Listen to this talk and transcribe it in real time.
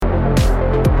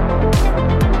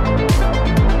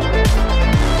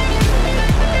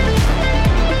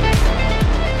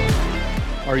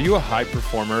you a high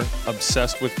performer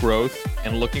obsessed with growth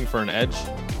and looking for an edge?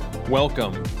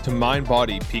 Welcome to Mind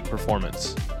Body Peak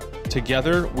Performance.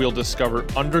 Together, we'll discover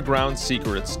underground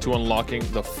secrets to unlocking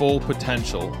the full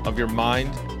potential of your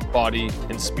mind, body,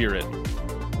 and spirit.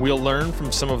 We'll learn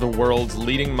from some of the world's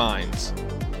leading minds,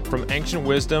 from ancient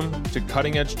wisdom to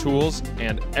cutting-edge tools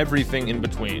and everything in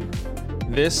between.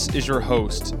 This is your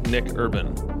host, Nick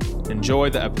Urban. Enjoy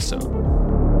the episode.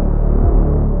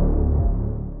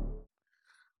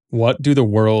 What do the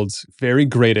world's very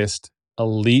greatest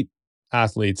elite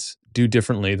athletes do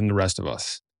differently than the rest of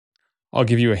us? I'll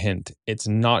give you a hint. It's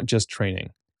not just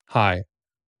training. Hi,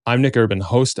 I'm Nick Urban,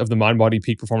 host of the Mind Body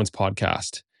Peak Performance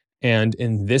podcast. And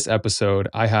in this episode,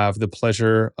 I have the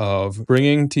pleasure of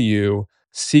bringing to you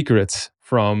secrets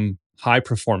from high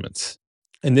performance.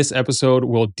 In this episode,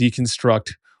 we'll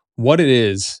deconstruct what it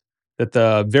is that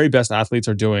the very best athletes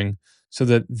are doing so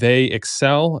that they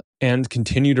excel and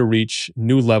continue to reach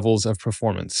new levels of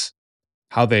performance,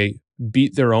 how they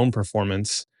beat their own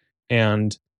performance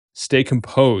and stay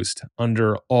composed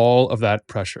under all of that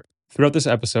pressure. Throughout this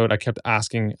episode, I kept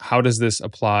asking, how does this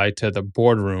apply to the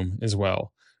boardroom as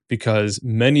well? Because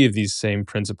many of these same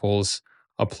principles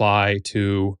apply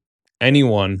to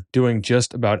anyone doing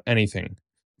just about anything.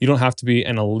 You don't have to be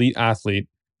an elite athlete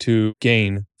to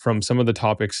gain from some of the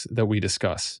topics that we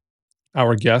discuss.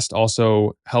 Our guest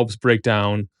also helps break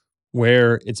down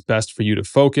where it's best for you to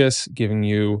focus, giving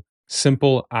you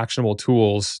simple, actionable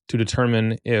tools to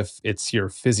determine if it's your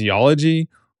physiology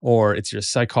or it's your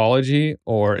psychology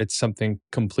or it's something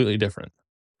completely different.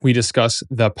 We discuss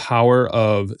the power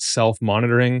of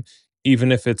self-monitoring,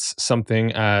 even if it's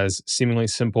something as seemingly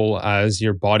simple as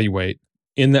your body weight.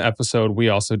 In the episode, we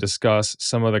also discuss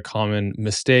some of the common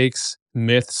mistakes,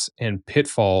 myths, and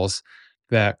pitfalls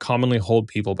that commonly hold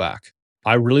people back.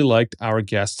 I really liked our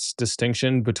guest's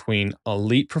distinction between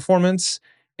elite performance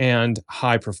and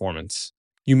high performance.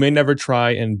 You may never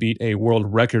try and beat a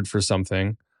world record for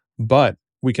something, but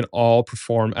we can all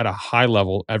perform at a high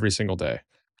level every single day.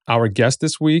 Our guest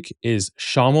this week is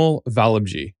Shayamal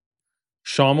Vallabhjee.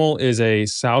 Shayamal is a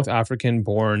South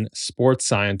African-born sports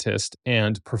scientist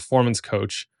and performance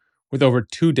coach with over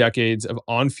 2 decades of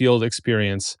on-field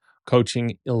experience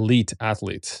coaching elite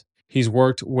athletes. He's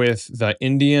worked with the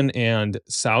Indian and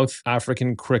South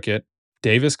African cricket,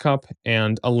 Davis Cup,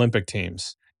 and Olympic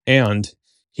teams. And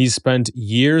he's spent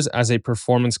years as a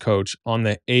performance coach on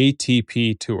the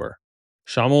ATP Tour.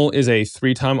 Shayamal is a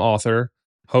 3-time author,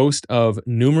 host of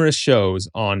numerous shows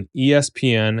on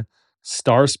ESPN,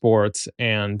 Star Sports,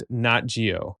 and Nat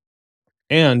Geo.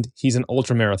 And he's an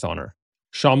ultramarathoner.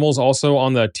 Shayamal's also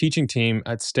on the teaching team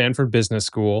at Stanford Business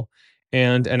School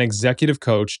and an executive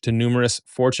coach to numerous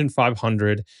Fortune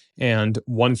 500 and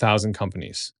 1,000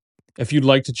 companies. If you'd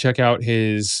like to check out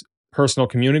his personal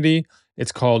community,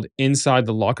 it's called Inside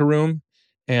the Locker Room.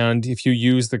 And if you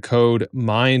use the code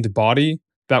MINDBODY,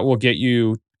 that will get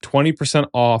you 20%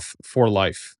 off for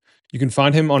life. You can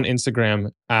find him on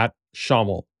Instagram at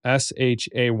Shayamal,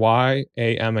 Shayamal,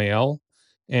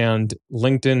 and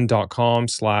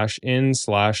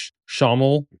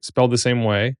linkedin.com/in/Shayamal, spelled the same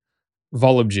way,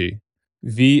 Vallabhjee,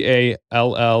 Vallabhjee.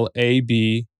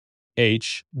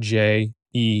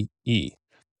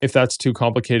 If that's too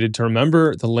complicated to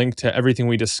remember, the link to everything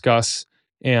we discuss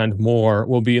and more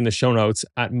will be in the show notes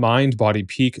at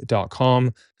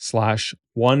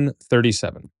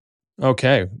mindbodypeak.com/137.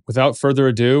 Okay, without further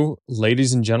ado,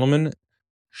 ladies and gentlemen,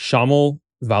 Shayamal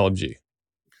Vallabhjee.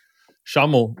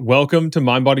 Shayamal, welcome to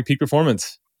Mind Body Peak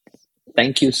Performance.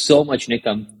 Thank you so much, Nick.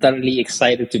 I'm thoroughly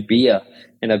excited to be here,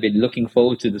 and I've been looking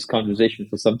forward to this conversation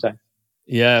for some time.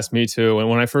 Yes, me too. And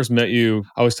when I first met you,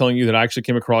 I was telling you that I actually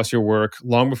came across your work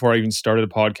long before I even started a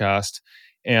podcast.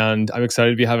 And I'm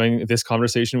excited to be having this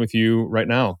conversation with you right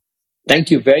now. Thank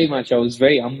you very much. I was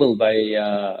very humbled by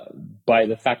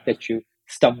the fact that you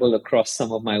stumbled across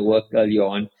some of my work early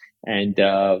on, and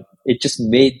it just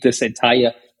made this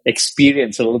entire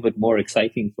experience a little bit more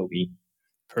exciting for me.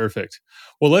 Perfect.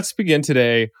 Well, let's begin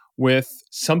today with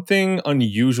something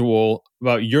unusual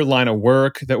about your line of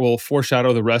work that will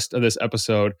foreshadow the rest of this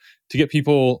episode to get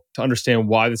people to understand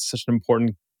why this is such an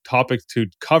important topic to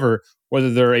cover,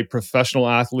 whether they're a professional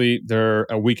athlete, they're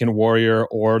a weekend warrior,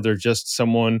 or they're just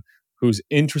someone who's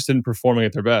interested in performing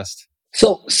at their best.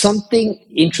 So something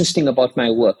interesting about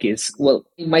my work is, well,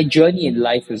 my journey in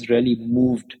life has really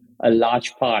moved a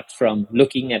large part from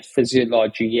looking at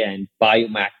physiology and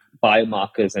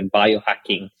biomarkers and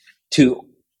biohacking to,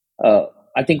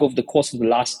 I think over the course of the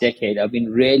last decade, I've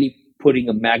been really putting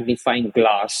a magnifying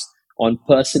glass on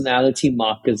personality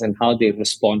markers and how they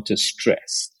respond to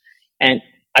stress. And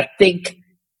I think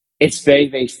it's very,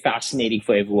 very fascinating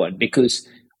for everyone because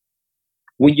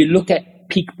when you look at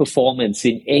peak performance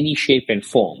in any shape and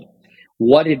form,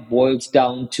 what it boils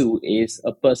down to is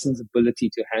a person's ability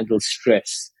to handle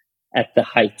stress at the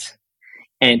height.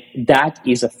 And that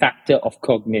is a factor of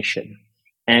cognition.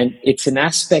 And it's an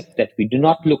aspect that we do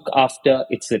not look after.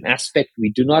 It's an aspect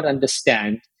we do not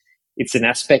understand. It's an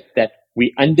aspect that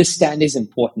we understand is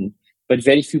important, but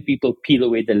very few people peel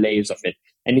away the layers of it.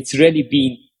 And it's really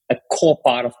been a core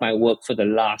part of my work for the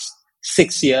last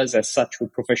 6 years as such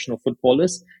with professional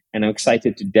footballers. And I'm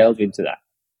excited to delve into that.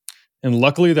 And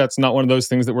luckily, that's not one of those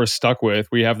things that we're stuck with.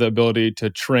 We have the ability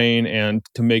to train and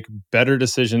to make better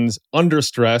decisions under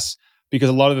stress, because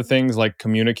a lot of the things like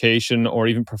communication or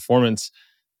even performance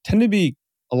tend to be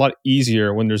a lot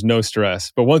easier when there's no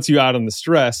stress. But once you add on the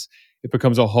stress, it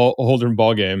becomes a whole different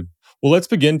ballgame. Well, let's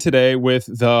begin today with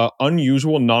the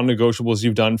unusual non-negotiables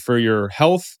you've done for your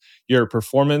health, your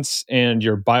performance, and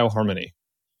your bioharmony.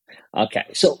 Okay,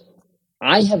 so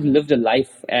I have lived a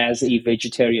life as a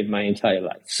vegetarian my entire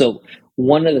life. So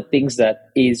one of the things that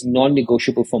is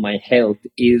non-negotiable for my health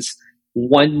is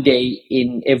one day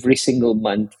in every single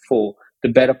month for the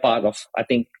better part of, I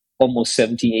think, almost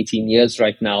 17, 18 years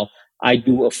right now, I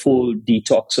do a full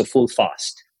detox, a full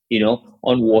fast,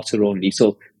 on water only.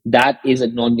 So that is a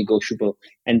non-negotiable.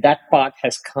 And that part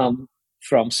has come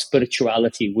from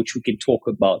spirituality, which we can talk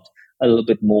about a little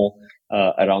bit more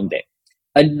around there.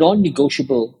 A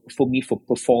non-negotiable for me for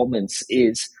performance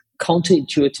is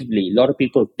counterintuitively, a lot of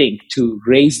people think to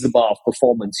raise the bar of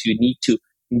performance, you need to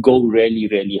go really,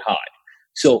 really hard.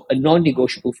 So a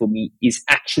non-negotiable for me is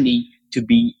actually to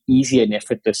be easy and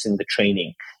effortless in the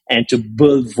training and to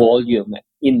build volume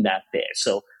in that there.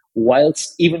 So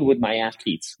whilst even with my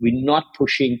athletes, we're not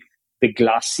pushing the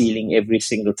glass ceiling every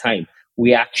single time.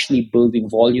 We're actually building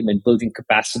volume and building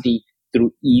capacity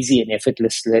through easy and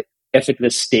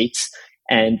effortless states.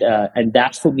 And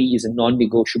that for me is a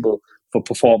non-negotiable for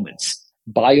performance.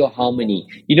 Bioharmony.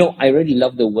 I really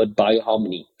love the word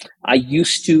bioharmony. I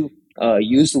used to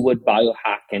use the word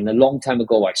biohack, and a long time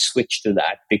ago I switched to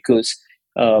that because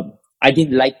I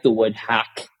didn't like the word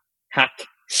hack. Hack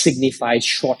signifies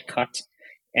shortcut.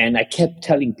 And I kept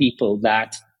telling people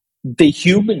that the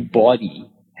human body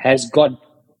has got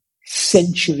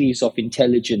centuries of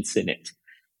intelligence in it.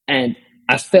 And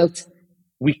I felt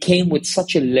we came with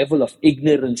such a level of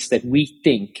ignorance that we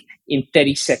think in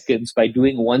 30 seconds by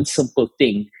doing one simple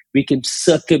thing, we can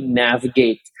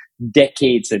circumnavigate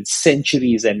decades and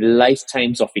centuries and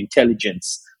lifetimes of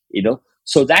intelligence,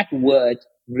 So that word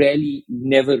really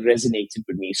never resonated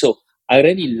with me. So I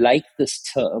really like this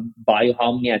term,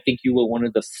 bioharmony. I think you were one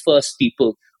of the first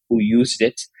people who used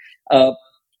it.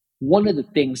 One of the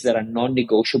things that are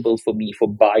non-negotiable for me for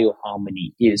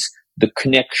bioharmony is the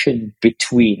connection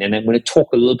between, and I'm going to talk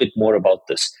a little bit more about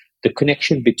this, the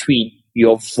connection between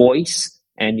your voice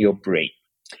and your brain.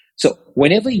 So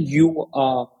whenever you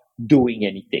are doing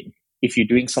anything, if you're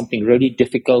doing something really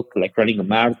difficult, like running a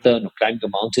marathon or climbing a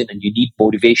mountain and you need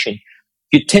motivation,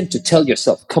 you tend to tell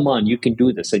yourself, come on, you can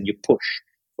do this, and you push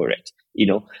for it,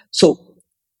 So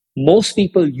most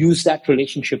people use that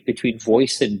relationship between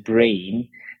voice and brain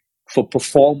for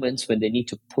performance when they need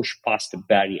to push past a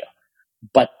barrier.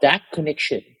 But that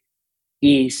connection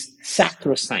is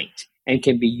sacrosanct and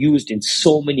can be used in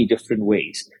so many different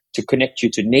ways to connect you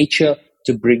to nature,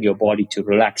 to bring your body to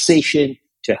relaxation,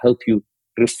 to help you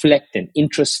reflect and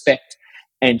introspect.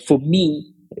 And for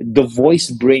me, the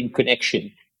voice-brain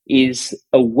connection is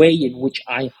a way in which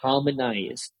I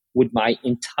harmonize with my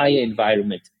entire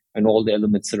environment and all the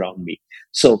elements around me.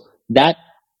 So that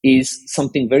is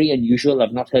something very unusual.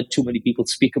 I've not heard too many people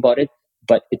speak about it,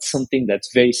 but it's something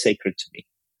that's very sacred to me.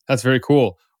 That's very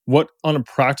cool. What, on a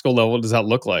practical level, does that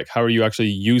look like? How are you actually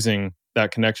using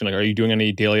that connection? Like, are you doing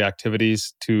any daily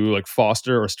activities to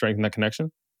foster or strengthen that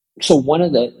connection? So one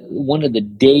of the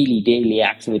daily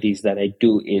activities that I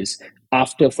do is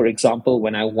after, for example,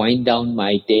 when I wind down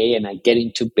my day and I get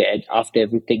into bed after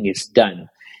everything is done,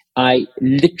 I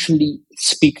literally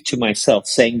speak to myself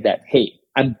saying that, hey,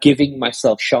 I'm giving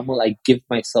myself, Shayamal, I give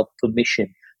myself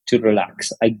permission to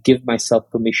relax. I give myself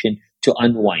permission to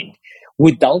unwind.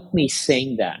 Without me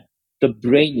saying that, the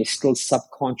brain is still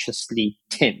subconsciously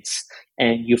tense.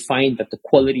 And you find that the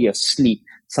quality of sleep,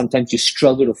 sometimes you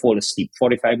struggle to fall asleep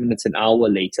 45 minutes, an hour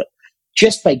later.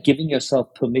 Just by giving yourself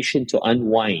permission to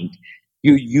unwind,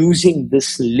 you're using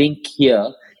this link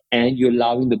here and you're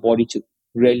allowing the body to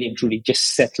really and truly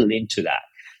just settle into that.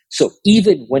 So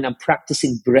even when I'm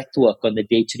practicing breath work on a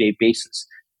day-to-day basis,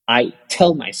 I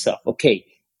tell myself, okay,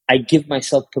 I give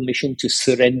myself permission to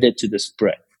surrender to this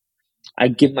breath. I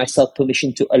give myself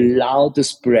permission to allow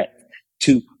this breath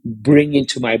to bring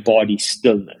into my body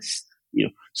stillness.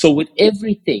 So with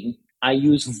everything, I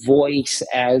use voice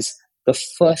as the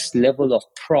first level of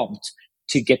prompt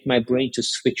to get my brain to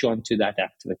switch on to that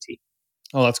activity.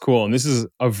 Oh, that's cool. And this is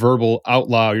a verbal out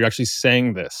loud. You're actually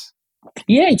saying this.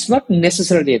 Yeah, it's not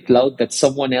necessarily out loud that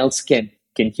someone else can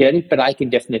hear it, but I can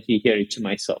definitely hear it to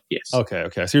myself. Yes. Okay,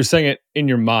 okay. So you're saying it in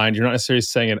your mind. You're not necessarily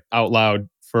saying it out loud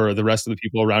for the rest of the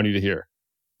people around you to hear.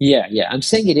 Yeah, yeah. I'm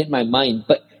saying it in my mind,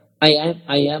 but I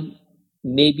am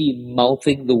maybe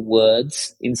mouthing the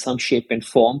words in some shape and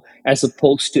form, as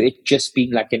opposed to it just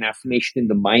being like an affirmation in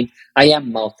the mind. I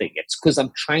am mouthing it because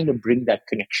I'm trying to bring that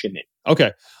connection in.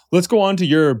 Okay, let's go on to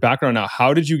your background now.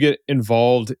 How did you get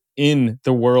involved in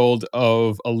the world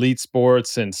of elite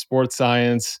sports and sports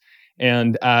science?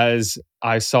 And as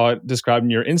I saw it described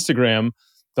in your Instagram,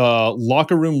 the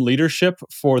locker room leadership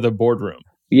for the boardroom.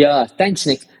 Yeah, thanks,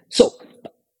 Nick. So,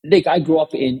 Nick, I grew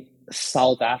up in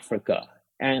South Africa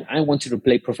and I wanted to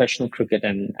play professional cricket,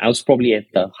 and I was probably at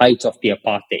the height of the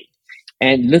apartheid.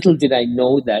 And little did I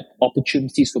know that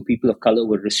opportunities for people of color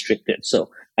were restricted. So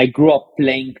I grew up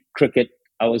playing cricket.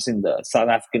 I was in the South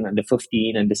African under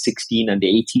 15, under 16, under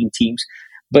 18 teams.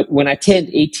 But when I turned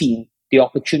 18, the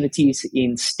opportunities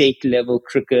in state level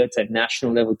cricket and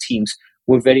national level teams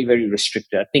were very, very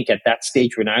restricted. I think at that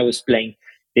stage when I was playing,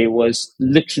 there was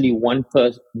literally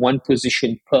one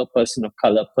position per person of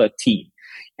color per team.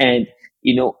 And,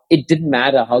 it didn't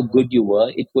matter how good you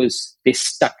were. They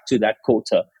stuck to that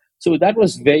quota. So that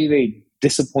was very, very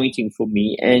disappointing for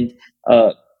me. And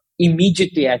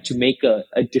immediately I had to make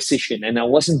a decision, and I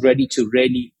wasn't ready to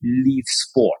really leave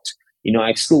sport.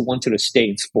 I still wanted to stay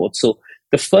in sport. So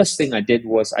the first thing I did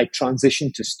was I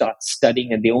transitioned to start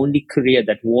studying, and the only career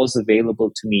that was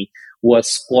available to me was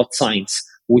sports science,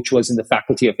 which was in the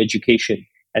Faculty of Education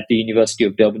at the University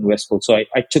of Durban Westfield. So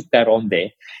I took that on there.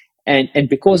 And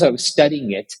because I was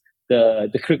studying it,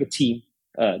 the cricket team,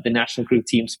 the national cricket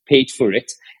teams paid for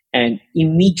it. And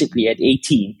immediately at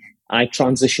 18, I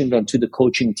transitioned onto the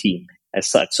coaching team as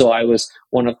such. So I was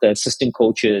one of the assistant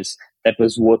coaches that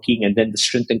was working, and then the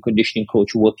strength and conditioning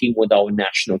coach working with our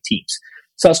national teams.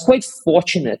 So I was quite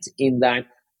fortunate in that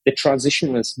the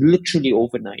transition was literally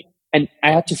overnight. And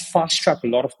I had to fast track a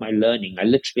lot of my learning. I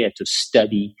literally had to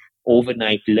study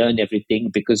overnight, learn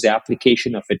everything because the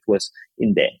application of it was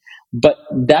in there. But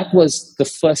that was the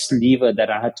first lever that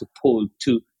I had to pull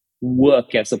to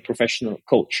work as a professional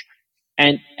coach.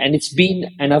 And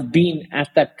I've been at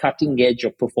that cutting edge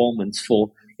of performance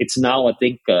for, it's now, I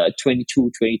think,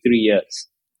 22, 23 years.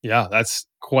 Yeah, that's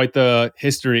quite the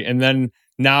history. And then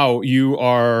now you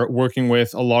are working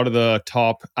with a lot of the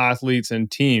top athletes and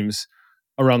teams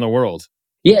around the world.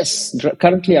 Yes,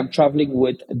 currently I'm traveling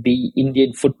with the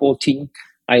Indian football team.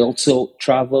 I also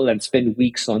travel and spend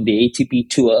weeks on the ATP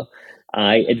tour.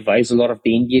 I advise a lot of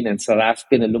the Indian and South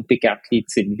African Olympic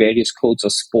athletes in various codes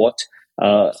of sport.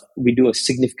 We do a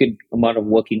significant amount of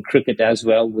work in cricket as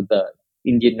well with the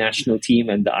Indian national team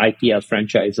and the IPL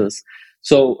franchises.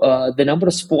 So the number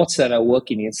of sports that I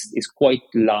work in is quite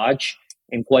large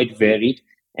and quite varied.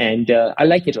 And I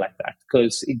like it like that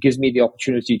because it gives me the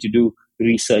opportunity to do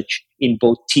research in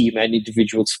both team and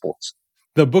individual sports.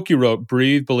 The book you wrote,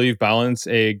 Breathe, Believe, Balance,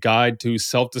 A Guide to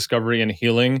Self-Discovery and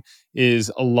Healing, is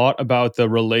a lot about the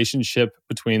relationship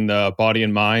between the body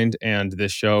and mind. And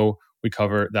this show, we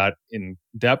cover that in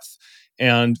depth.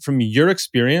 And from your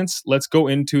experience, let's go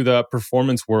into the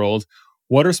performance world.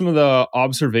 What are some of the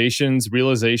observations,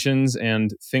 realizations,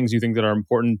 and things you think that are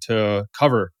important to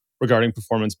cover regarding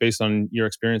performance based on your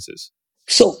experiences?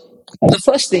 So the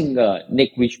first thing,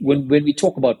 Nick, when we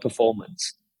talk about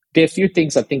performance, there are a few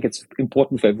things I think it's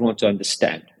important for everyone to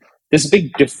understand. There's a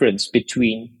big difference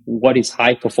between what is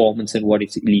high performance and what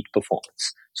is elite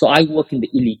performance. So I work in the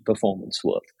elite performance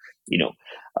world.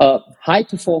 High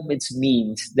performance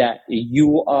means that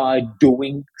you are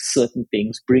doing certain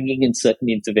things, bringing in certain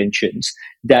interventions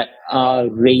that are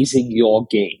raising your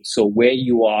game. So where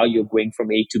you are, you're going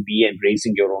from A to B and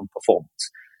raising your own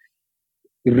performance.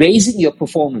 Raising your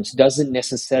performance doesn't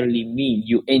necessarily mean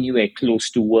you anywhere close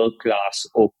to world class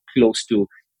or close to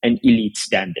an elite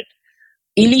standard.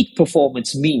 Elite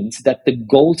performance means that the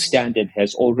gold standard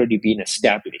has already been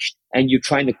established and you're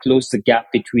trying to close the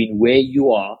gap between where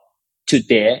you are to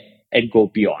there and go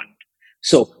beyond.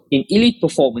 So in elite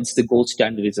performance, the gold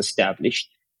standard is established.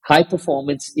 High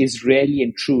performance is really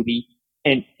and truly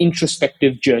an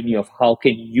introspective journey of how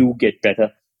can you get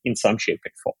better in some shape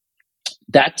and form.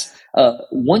 That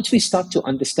once we start to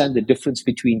understand the difference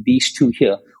between these two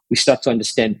here, we start to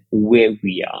understand where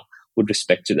we are with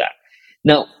respect to that.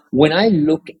 Now, when I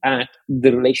look at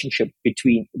the relationship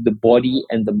between the body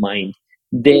and the mind,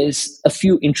 there's a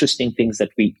few interesting things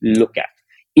that we look at.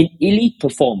 In elite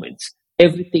performance,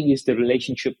 everything is the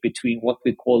relationship between what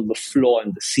we call the floor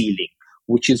and the ceiling,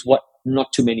 which is what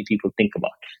not too many people think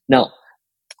about. Now,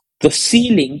 the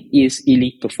ceiling is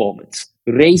elite performance.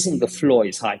 Raising the floor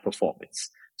is high performance.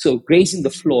 So raising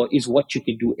the floor is what you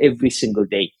can do every single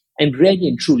day. And really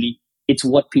and truly, it's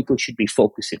what people should be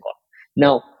focusing on.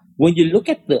 Now, when you look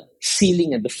at the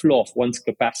ceiling and the floor of one's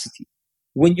capacity,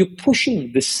 when you're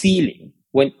pushing the ceiling,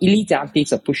 when elite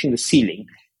athletes are pushing the ceiling,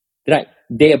 right,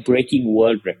 they are breaking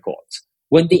world records.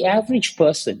 When the average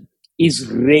person is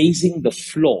raising the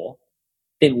floor,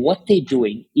 then what they're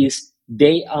doing is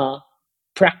they are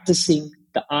practicing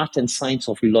the art and science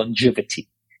of longevity.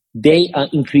 They are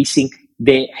increasing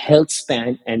their health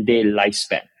span and their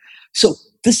lifespan. So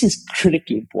this is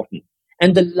critically important.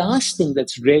 And the last thing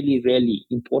that's really, really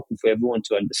important for everyone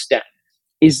to understand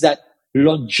is that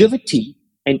longevity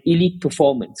and elite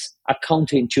performance are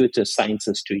counterintuitive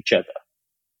sciences to each other.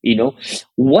 You know,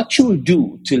 what you'll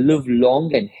do to live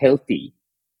long and healthy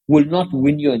will not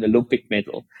win you an Olympic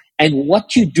medal. And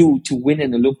what you do to win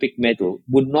an Olympic medal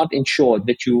would not ensure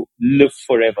that you live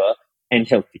forever and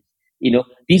healthy. You know,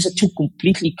 these are two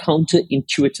completely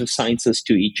counterintuitive sciences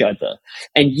to each other.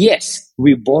 And yes,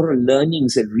 we borrow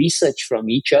learnings and research from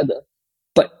each other,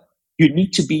 but you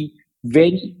need to be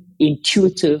very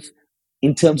intuitive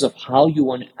in terms of how you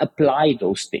want to apply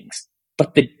those things.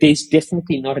 But there's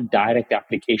definitely not a direct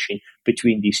application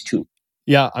between these two.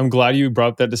 Yeah, I'm glad you brought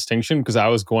up that distinction because I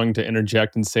was going to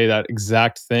interject and say that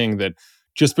exact thing that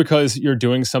just because you're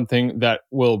doing something that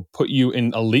will put you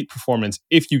in elite performance,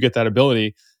 if you get that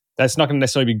ability, that's not going to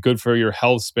necessarily be good for your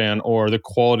health span or the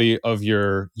quality of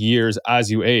your years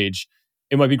as you age.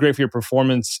 It might be great for your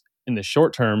performance in the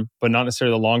short term, but not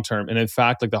necessarily the long term. And in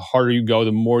fact, like the harder you go,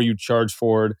 the more you charge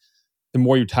forward, the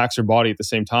more you tax your body at the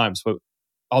same time. So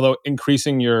although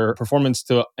increasing your performance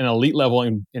to an elite level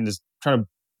and just trying to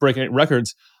break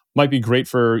records might be great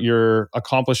for your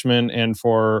accomplishment and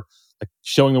for like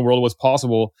showing the world what's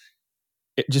possible,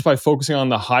 just by focusing on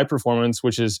the high performance,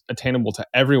 which is attainable to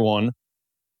everyone,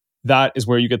 that is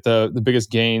where you get the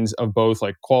biggest gains of both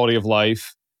like quality of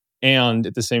life and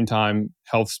at the same time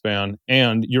health span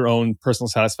and your own personal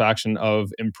satisfaction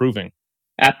of improving.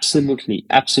 Absolutely,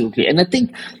 absolutely. And I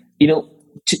think, you know,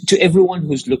 to everyone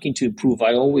who's looking to improve,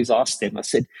 I always ask them, I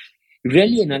said,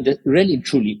 really and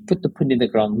truly, put the pin in the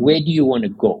ground. Where do you want to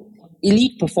go?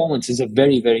 Elite performance is a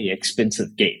very, very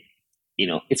expensive game. You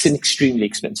know, it's an extremely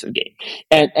expensive game.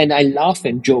 And I laugh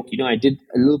and joke, you know, I did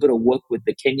a little bit of work with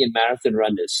the Kenyan marathon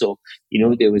runners. So, you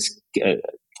know, there was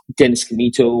Dennis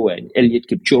Kamito and Elliot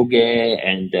Kipchoge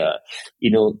and, you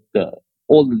know,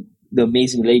 all the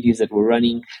amazing ladies that were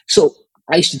running. So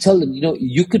I used to tell them, you know,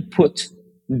 you could put,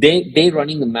 they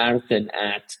running the marathon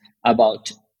at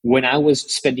about, when I was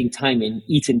spending time in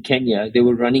Eton, Kenya, they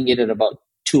were running it at about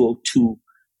 202,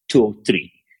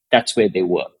 203. That's where they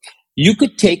were. You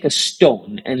could take a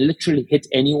stone and literally hit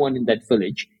anyone in that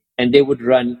village, and they would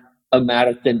run a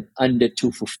marathon under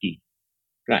 215.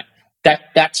 Right.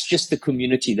 That's just the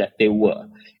community that they were.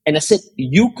 And I said,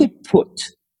 you could put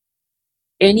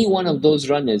any one of those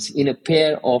runners in a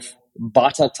pair of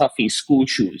Bata Tuffy school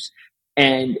shoes,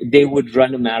 and they would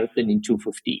run a marathon in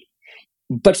 215.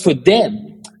 But for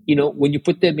them, you know, when you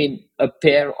put them in a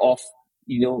pair of,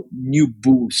 you know, new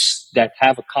boosts that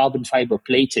have a carbon fiber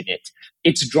plate in it,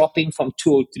 it's dropping from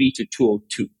 203 to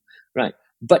 202, right?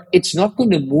 But it's not going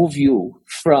to move you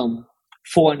from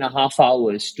 4.5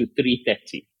 hours to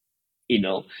 3:30, you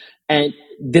know, and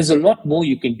there's a lot more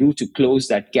you can do to close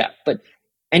that gap.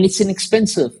 And it's an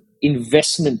expensive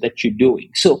investment that you're doing.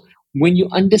 So when you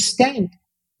understand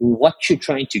what you're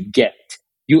trying to get,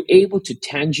 you're able to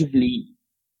tangibly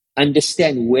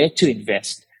understand where to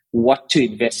invest, what to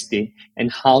invest in,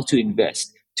 and how to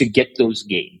invest to get those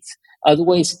gains.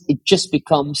 Otherwise, it just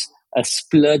becomes a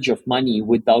splurge of money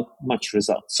without much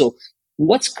result. So,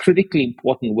 what's critically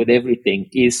important with everything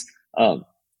is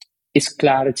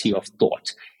clarity of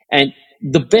thought. And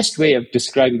the best way of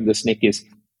describing this, Nick, is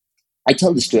I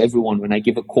tell this to everyone when I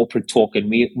give a corporate talk, and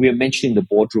we were mentioning the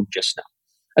boardroom just now.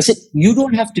 I said, you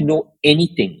don't have to know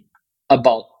anything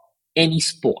about any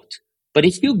sport. But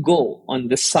if you go on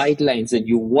the sidelines and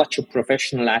you watch a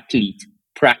professional athlete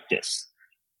practice,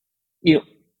 you know,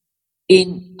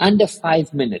 in under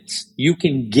 5 minutes, you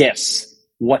can guess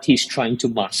what he's trying to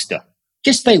master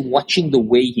just by watching the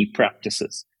way he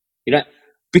practices. You know,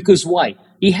 because why?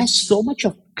 He has so much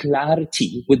of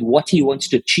clarity with what he wants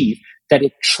to achieve that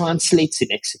it translates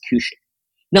in execution.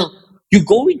 Now, you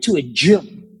go into a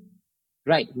gym,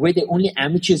 right, where they're only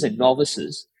amateurs and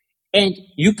novices, and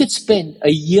you could spend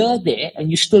a year there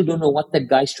and you still don't know what that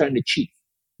guy's trying to achieve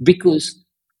because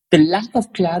the lack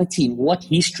of clarity in what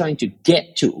he's trying to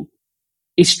get to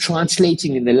is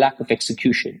translating in the lack of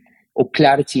execution or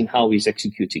clarity in how he's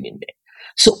executing in there.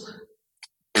 So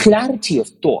clarity of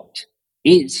thought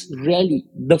is really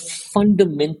the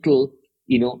fundamental,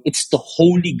 it's the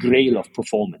holy grail of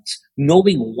performance,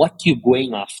 knowing what you're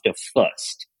going after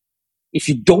first. If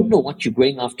you don't know what you're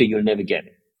going after, you'll never get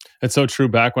it. It's so true.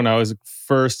 Back when I was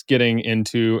first getting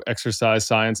into exercise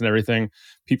science and everything,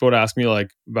 people would ask me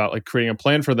about creating a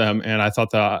plan for them, and I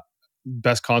thought the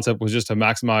best concept was just to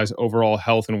maximize overall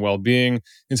health and well-being.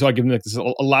 And so I give them this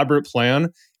elaborate plan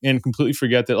and completely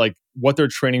forget that what they're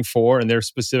training for and their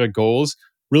specific goals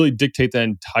really dictate the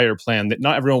entire plan. That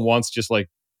not everyone wants just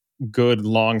good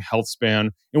long health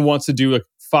span and wants to do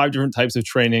 5 different types of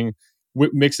training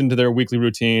mixed into their weekly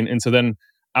routine. And so then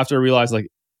after I realized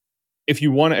if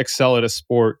you want to excel at a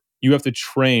sport, you have to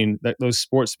train those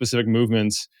sport specific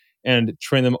movements and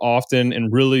train them often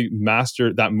and really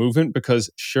master that movement,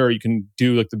 because sure, you can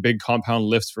do the big compound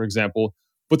lifts, for example,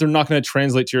 but they're not going to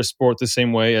translate to your sport the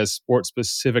same way as sport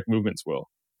specific movements will.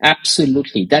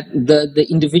 Absolutely. That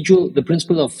the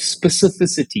principle of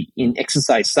specificity in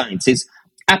exercise science is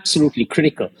absolutely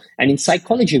critical. And in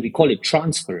psychology, we call it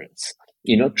transference.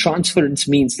 Transference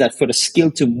means that for a skill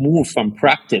to move from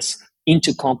practice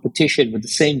into competition with the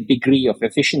same degree of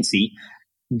efficiency,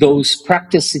 those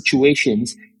practice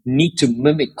situations need to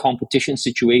mimic competition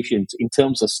situations in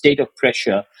terms of state of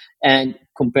pressure and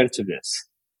competitiveness.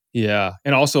 Yeah.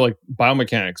 And also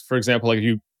biomechanics. For example, if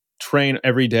you train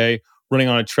every day running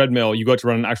on a treadmill, you go out to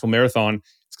run an actual marathon,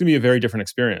 it's going to be a very different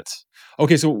experience.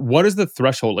 Okay. So what is the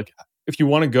threshold? If you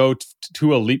want to go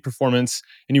to elite performance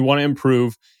and you want to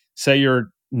improve, say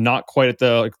you're not quite at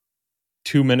the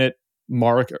 2-minute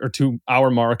mark or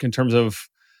 2-hour mark in terms of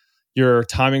your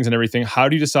timings and everything, how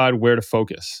do you decide where to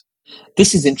focus?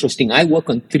 This is interesting. I work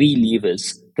on 3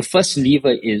 levers. The first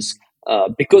lever is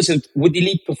with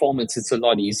elite performance, it's a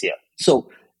lot easier. So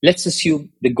let's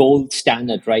assume the gold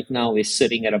standard right now is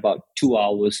sitting at about 2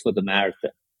 hours for the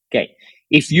marathon. Okay.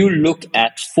 If you look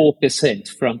at 4%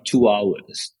 from 2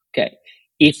 hours, okay,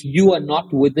 if you are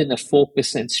not within a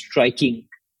 4% striking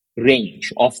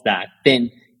range of that,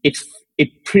 then it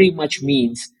pretty much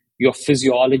means your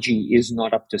physiology is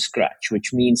not up to scratch,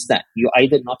 which means that you're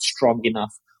either not strong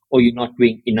enough or you're not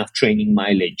doing enough training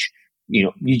mileage.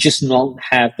 You just don't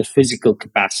have the physical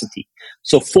capacity.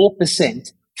 So 4%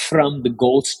 from the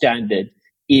gold standard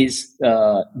is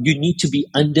you need to be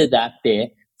under that there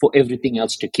for everything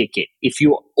else to kick in. If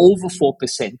you're over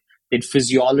 4%, then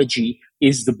physiology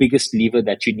is the biggest lever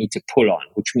that you need to pull on,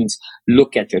 which means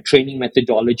look at your training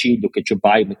methodology, look at your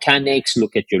biomechanics,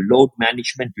 look at your load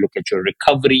management, look at your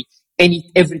recovery,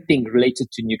 everything related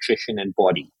to nutrition and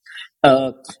body.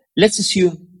 Let's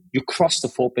assume you cross the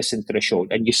 4% threshold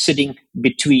and you're sitting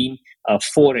between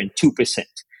 4 and 2%.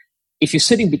 If you're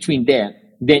sitting between there,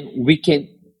 then we can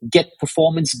get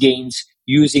performance gains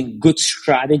using good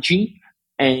strategy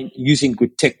and using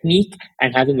good technique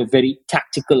and having a very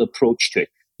tactical approach to it.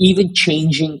 Even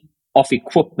changing of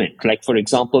equipment, like for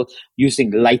example,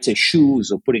 using lighter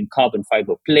shoes or putting carbon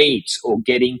fiber plates or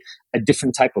getting a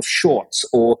different type of shorts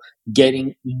or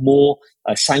getting more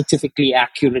scientifically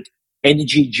accurate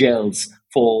energy gels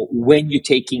for when you're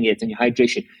taking it and your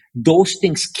hydration. Those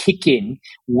things kick in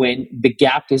when the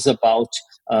gap is about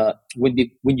when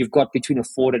you've got between a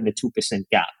 4 and a 2%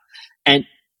 gap, and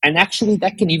actually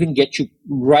that can even get you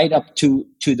right up to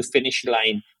the finish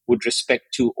line with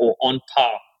respect to or on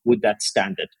par with that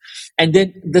standard. And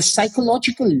then the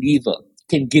psychological lever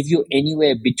can give you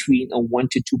anywhere between a 1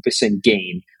 to 2%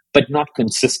 gain, but not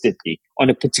consistently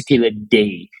on a particular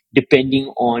day,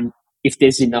 depending on if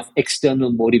there's enough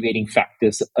external motivating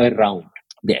factors around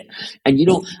there. And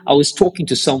I was talking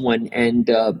to someone and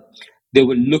they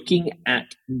were looking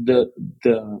at the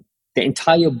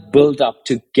entire build up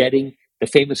to getting the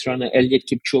famous runner Eliud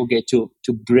Kipchoge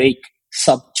to break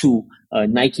sub 2.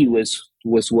 Nike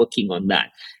was working on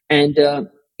that, and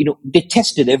they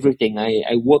tested everything.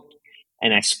 I worked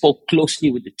and I spoke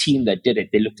closely with the team that did it.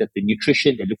 They looked at the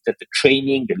nutrition, they looked at the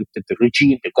training, they looked at the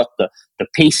regime, they got the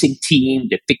pacing team,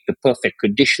 they picked the perfect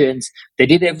conditions, they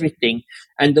did everything.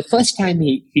 And the first time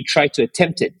he tried to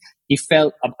attempt it, he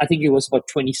fell, I think it was about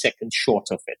 20 seconds short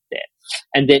of it there.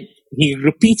 And then he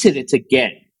repeated it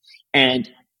again. And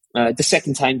the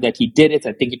second time that he did it,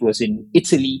 I think it was in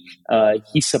Italy,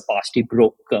 he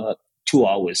broke 2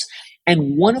 hours.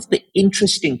 And one of the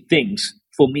interesting things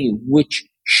for me, which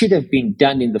should have been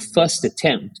done in the first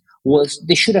attempt, was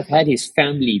they should have had his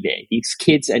family there, his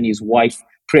kids and his wife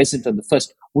present on the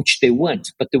first, which they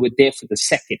weren't, but they were there for the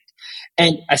second.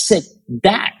 And I said,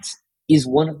 that is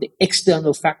one of the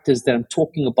external factors that I'm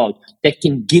talking about that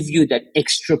can give you that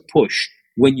extra push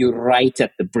when you're right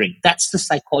at the brink. That's the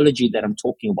psychology that I'm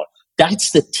talking about.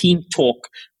 That's the team talk.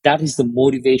 That is the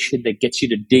motivation that gets you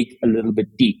to dig a little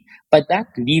bit deep. But that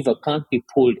lever can't be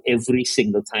pulled every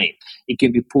single time. It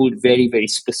can be pulled very, very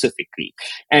specifically.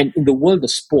 And in the world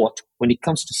of sport, when it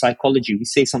comes to psychology, we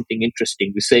say something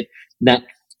interesting. We said that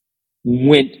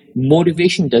when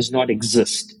motivation does not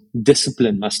exist,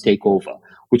 discipline must take over,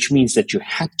 which means that you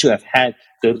had to have had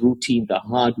the routine, the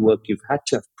hard work. You've had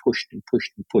to have pushed and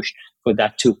pushed and pushed for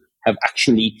that to have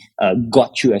actually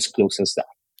got you as close as that.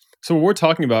 So what we're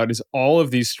talking about is all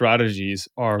of these strategies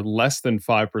are less than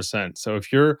 5%. So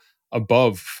if you're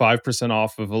above 5%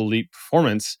 off of elite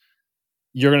performance,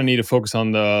 you're going to need to focus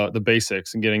on the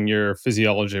basics and getting your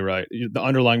physiology right, the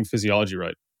underlying physiology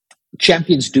right.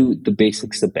 Champions do the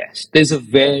basics the best. There's a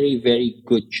very, very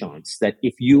good chance that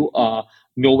if you are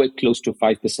nowhere close to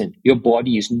 5%, your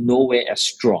body is nowhere as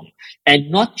strong, and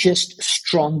not just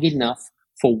strong enough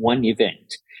for one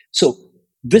event. So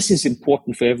this is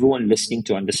important for everyone listening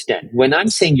to understand. When I'm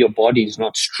saying your body is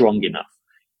not strong enough,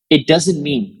 it doesn't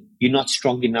mean you're not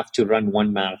strong enough to run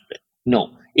one marathon. No,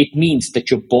 it means that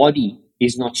your body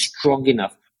is not strong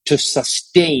enough to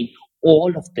sustain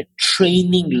all of the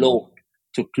training load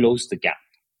to close the gap.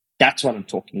 That's what I'm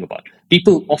talking about.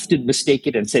 People often mistake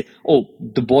it and say, oh,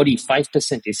 the body,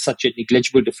 5% is such a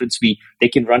negligible difference. They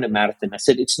can run a marathon. I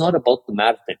said, it's not about the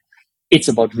marathon. It's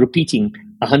about repeating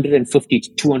 150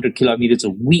 to 200 kilometers a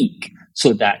week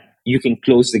so that you can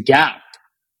close the gap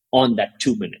on that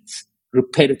 2 minutes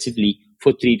repetitively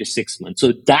for 3 to 6 months.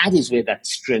 So that is where that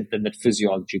strength and that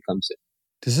physiology comes in.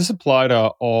 Does this apply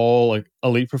to all like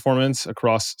elite performance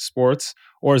across sports,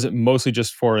 or is it mostly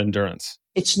just for endurance?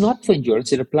 It's not for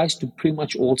endurance. It applies to pretty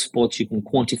much all sports. You can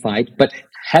quantify it. But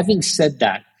having said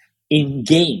that, in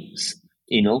games,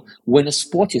 when a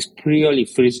sport is purely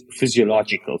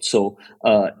physiological, so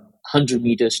 100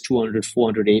 meters, 200,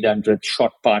 400, 800,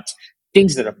 short parts,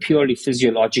 things that are purely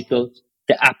physiological,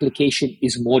 the application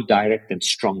is more direct and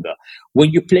stronger.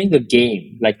 When you're playing a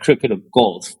game like cricket or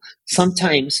golf,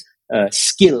 sometimes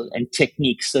skill and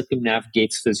technique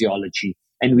circumnavigates physiology.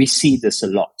 And we see this a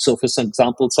lot. So, for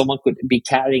example, someone could be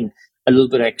carrying a little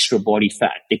bit of extra body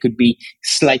fat. They could be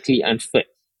slightly unfit,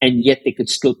 and yet they could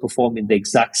still perform in the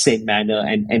exact same manner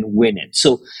and win it.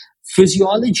 So,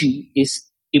 physiology is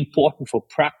important for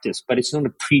practice, but it's not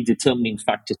a predetermining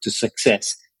factor to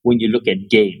success when you look at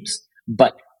games.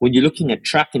 But when you're looking at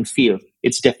track and field,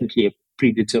 it's definitely a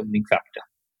predetermining factor.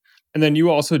 And then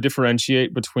you also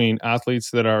differentiate between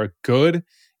athletes that are good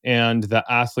and the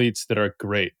athletes that are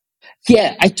great.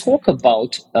 Yeah, I talk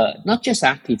about not just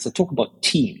athletes, I talk about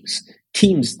teams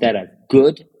that are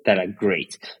good, that are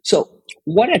great. So,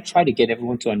 what I try to get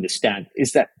everyone to understand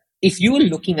is that if you are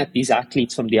looking at these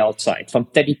athletes from the outside, from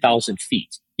 30,000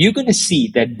 feet, you're going to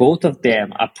see that both of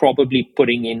them are probably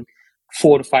putting in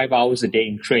 4 to 5 hours a day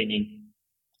in training.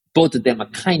 Both of them are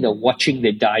kind of watching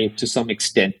their diet to some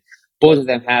extent. Both of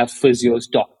them have physios,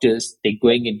 doctors. They're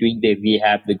going and doing their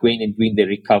rehab. They're going and doing their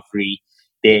recovery.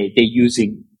 They're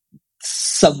using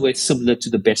somewhere similar to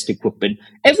the best equipment.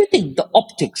 Everything, the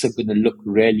optics are going to look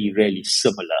really, really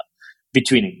similar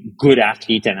between a good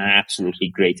athlete and an absolutely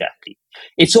great athlete.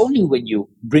 It's only when you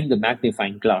bring the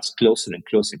magnifying glass closer and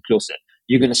closer and closer,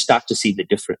 you're going to start to see the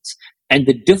difference. And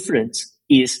the difference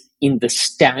is in the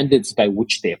standards by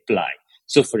which they apply.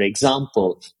 So, for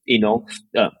example,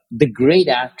 the great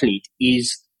athlete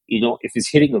is, if he's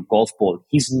hitting a golf ball,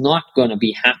 he's not going to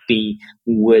be happy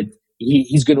with,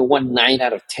 he's going to want 9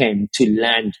 out of 10 to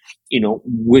land,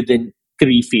 within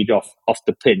 3 feet of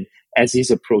the pin as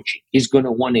he's approaching. He's going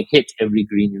to want to hit every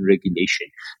green in regulation.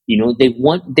 They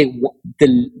want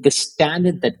the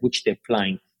standard that which they're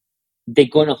applying. They're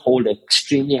going to hold an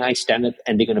extremely high standard,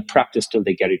 and they're going to practice till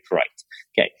they get it right.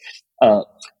 Okay.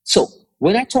 So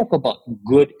when I talk about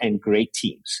good and great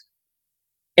teams,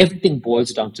 everything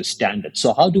boils down to standards.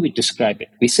 So how do we describe it?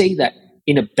 We say that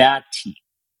in a bad team,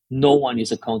 no one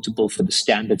is accountable for the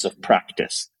standards of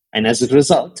practice. And as a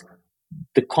result,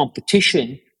 the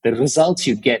competition, the results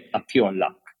you get are pure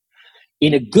luck.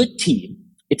 In a good team,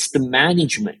 it's the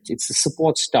management, it's the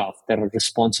support staff that are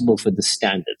responsible for the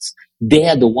standards. They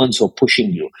are the ones who are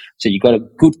pushing you. So you got a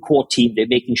good core team. They're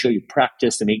making sure you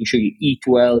practice. They're making sure you eat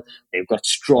well. They've got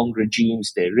strong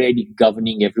regimes. They're really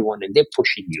governing everyone, and they're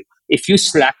pushing you. If you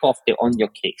slack off, they're on your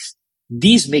case.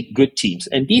 These make good teams,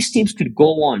 and these teams could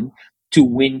go on to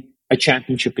win a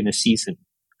championship in a season.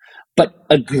 But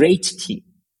a great team,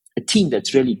 a team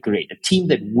that's really great, a team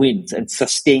that wins and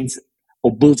sustains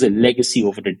or builds a legacy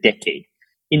over a decade.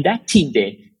 In that team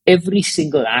there, every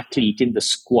single athlete in the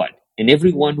squad and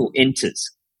everyone who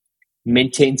enters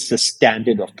maintains the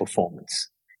standard of performance.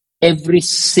 every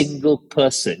single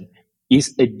person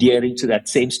is adhering to that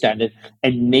same standard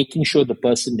and making sure the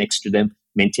person next to them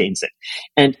maintains it.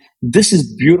 And this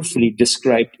is beautifully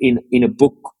described in a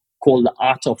book called The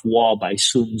Art of War by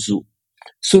Sun Tzu.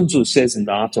 Sun Tzu says in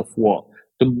The Art of War,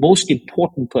 the most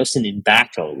important person in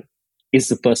battle is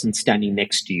the person standing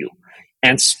next to you.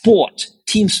 And sport,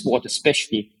 team sport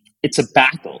especially, it's a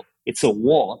battle, it's a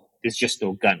war, there's just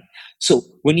no gun. So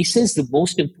when he says the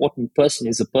most important person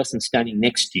is the person standing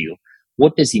next to you,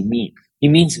 what does he mean? He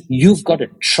means you've got to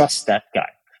trust that guy.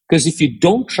 Because if you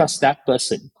don't trust that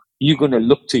person, you're going to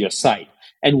look to your side.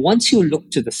 And once you look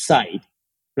to the side,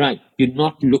 right, you're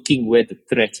not looking where the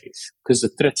threat is because the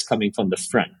threat's coming from the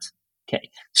front. Okay.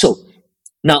 So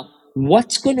now,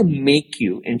 what's going to make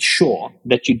you ensure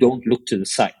that you don't look to the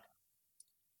side?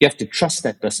 You have to trust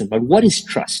that person. But what is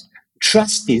trust?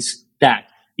 Trust is that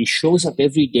he shows up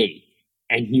every day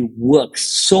and he works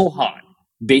so hard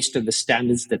based on the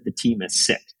standards that the team has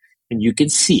set. And you can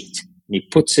see it. And he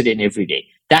puts it in every day.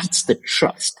 That's the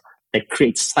trust that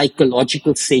creates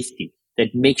psychological safety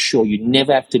that makes sure you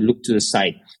never have to look to the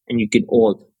side and you can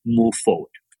all move forward.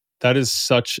 That is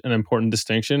such an important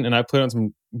distinction. And I played on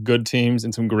some good teams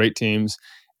and some great teams.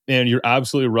 And you're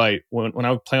absolutely right. When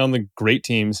I would play on the great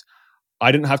teams,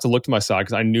 I didn't have to look to my side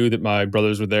because I knew that my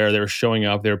brothers were there. They were showing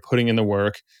up. They were putting in the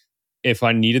work. If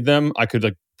I needed them, I could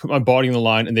like put my body in the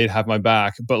line and they'd have my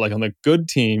back. But like on the good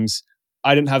teams,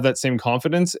 I didn't have that same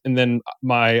confidence. And then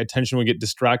my attention would get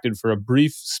distracted for a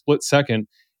brief split second.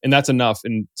 And that's enough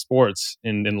in sports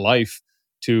and in life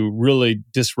to really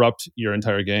disrupt your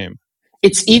entire game.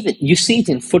 It's even, you see it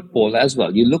in football as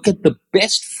well. You look at the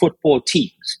best football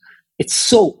teams. It's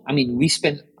so, I mean, we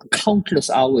spend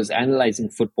countless hours analyzing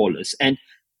footballers. And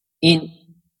in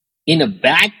in a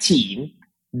bad team,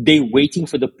 they're waiting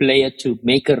for the player to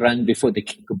make a run before they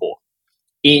kick the ball.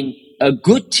 In a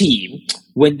good team,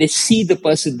 when they see the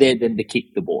person there, then they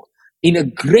kick the ball. In a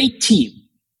great team,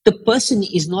 the person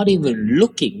is not even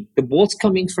looking. The ball's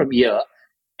coming from here,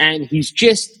 and he's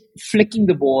just flicking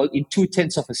the ball in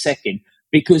 0.2 of a second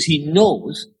because he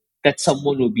knows that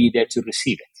someone will be there to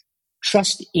receive it.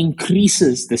 Trust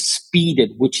increases the speed at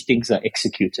which things are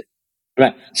executed.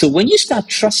 Right. So when you start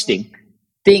trusting,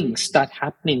 things start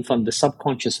happening from the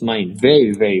subconscious mind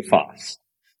very, very fast.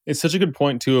 It's such a good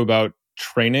point too about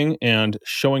training and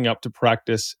showing up to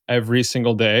practice every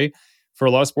single day. For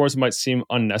a lot of sports, it might seem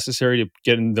unnecessary to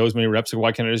get in those many reps. Like,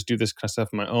 why can't I just do this kind of stuff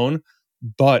on my own?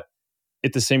 But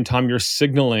at the same time, you're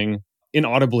signaling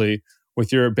inaudibly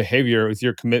with your behavior, with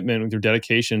your commitment, with your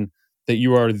dedication that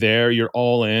you are there, you're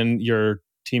all in, your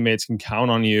teammates can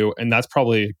count on you. And that's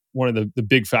probably one of the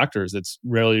big factors that's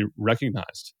rarely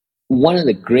recognized. One of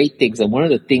the great things, and one of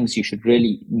the things you should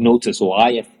really notice, or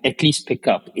I at least pick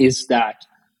up, is that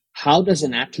how does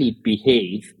an athlete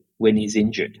behave when he's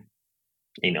injured?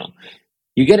 You know,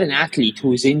 you get an athlete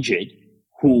who is injured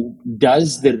who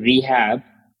does the rehab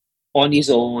on his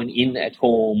own in at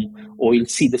home, or he'll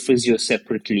see the physio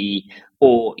separately,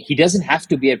 or he doesn't have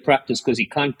to be at practice because he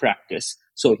can't practice,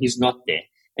 so he's not there.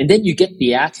 And then you get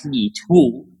the athlete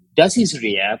who does his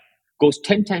rehab, goes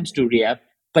 10 times to rehab,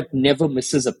 but never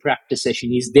misses a practice session.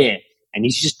 He's there and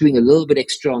he's just doing a little bit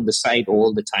extra on the side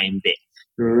all the time there.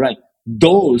 Right.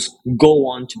 Those go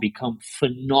on to become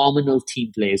phenomenal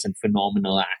team players and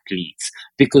phenomenal athletes.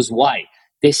 Because why?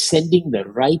 They're sending the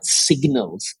right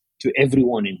signals to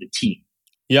everyone in the team.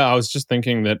 Yeah, I was just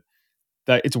thinking that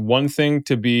it's one thing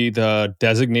to be the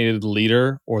designated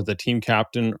leader or the team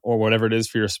captain or whatever it is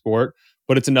for your sport,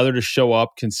 but it's another to show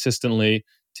up consistently,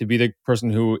 to be the person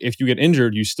who, if you get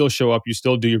injured, you still show up, you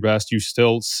still do your best, you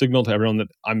still signal to everyone that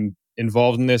I'm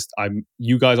involved in this,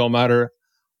 you guys all matter,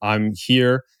 I'm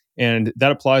here. And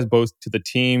that applies both to the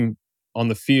team on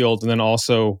the field and then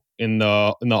also in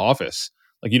the office.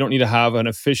 Like, you don't need to have an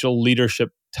official leadership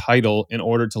title in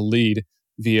order to lead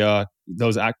via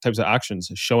those types of actions,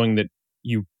 showing that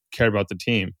you care about the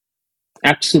team.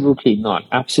 Absolutely not.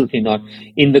 Absolutely not.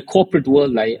 In the corporate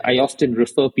world, I often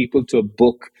refer people to a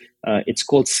book. It's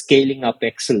called Scaling Up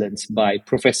Excellence by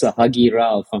Professor Hagi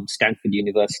Rao from Stanford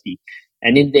University.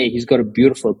 And in there, he's got a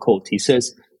beautiful quote. He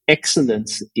says,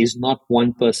 excellence is not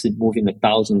one person moving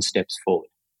 1,000 steps forward.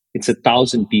 It's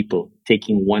 1,000 people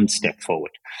taking one step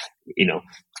forward, you know,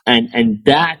 and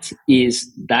that's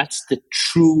the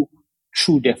true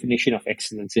definition of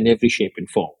excellence in every shape and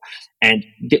form. And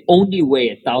the only way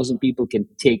 1,000 people can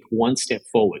take one step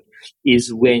forward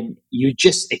is when you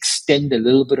just extend a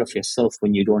little bit of yourself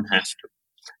when you don't have to.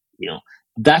 You know,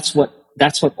 that's what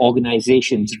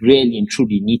organizations really and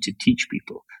truly need to teach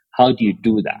people. How do you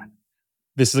do that?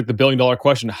 This is like the $1 billion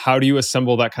question. How do you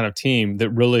assemble that kind of team that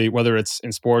really, whether it's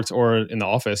in sports or in the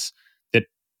office, that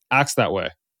acts that way?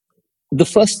 The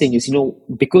first thing is,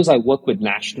 because I work with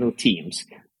national teams,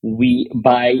 we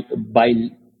by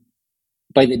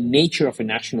the nature of a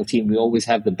national team, we always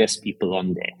have the best people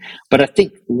on there. But I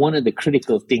think one of the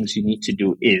critical things you need to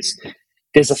do is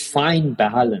there's a fine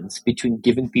balance between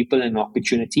giving people an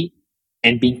opportunity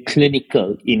and being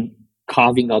clinical in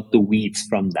carving out the weeds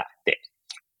from that there.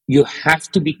 You have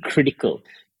to be critical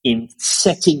in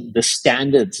setting the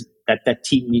standards that that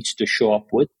team needs to show up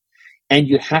with. And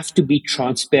you have to be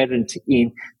transparent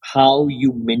in how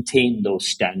you maintain those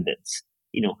standards.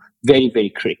 Very, very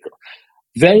critical.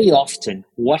 Very often,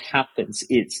 what happens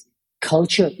is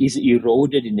culture is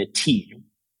eroded in a team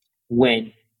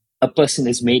when a person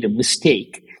has made a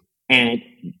mistake and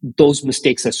those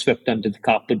mistakes are swept under the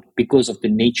carpet because of the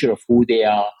nature of who they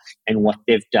are and what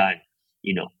they've done.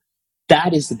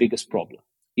 That is the biggest problem.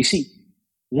 You see,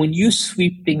 when you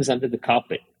sweep things under the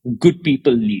carpet, good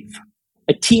people leave.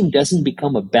 A team doesn't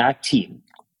become a bad team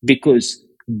because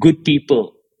good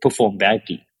people perform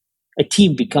badly. A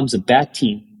team becomes a bad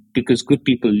team because good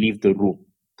people leave the room.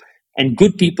 And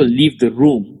good people leave the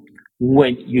room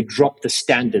when you drop the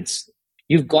standards.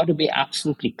 You've got to be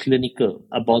absolutely clinical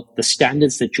about the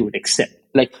standards that you would accept.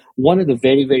 Like one of the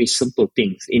very, very simple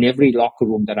things in every locker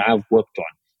room that I've worked on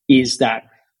is that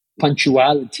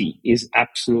punctuality is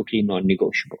absolutely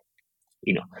non-negotiable.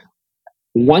 You know,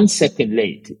 1 second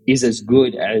late is as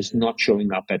good as not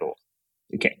showing up at all.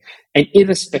 Okay. And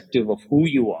irrespective of who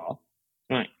you are,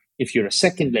 right? If you're a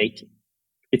second late,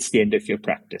 it's the end of your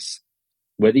practice.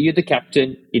 Whether you're the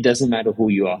captain, it doesn't matter who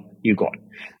you are, you're gone.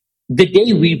 The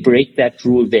day we break that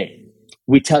rule there,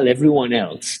 we tell everyone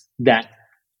else that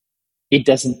it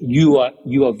doesn't, you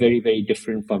are very, very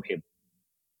different from him.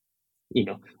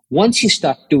 Once you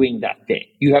start doing that there,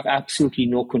 you have absolutely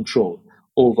no control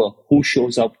over who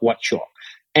shows up, what show.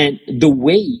 And the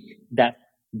way that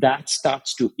that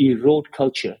starts to erode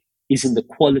culture is in the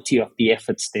quality of the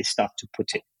efforts they start to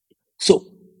put in. So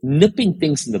nipping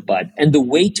things in the bud. And the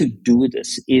way to do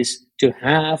this is to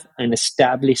have an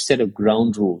established set of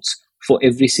ground rules for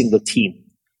every single team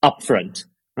upfront,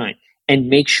 right? And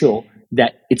make sure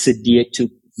that it's adhered to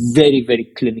very,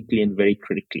 very clinically and very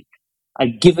critically.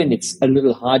 Given it's a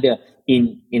little harder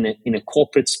in a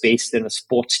corporate space than a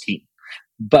sports team,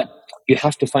 but you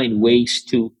have to find ways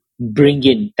to bring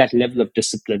in that level of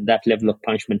discipline, that level of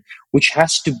punishment, which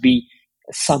has to be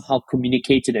somehow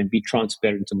communicated and be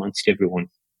transparent amongst everyone.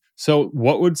 So,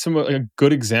 what would some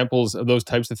good examples of those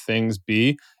types of things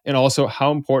be? And also,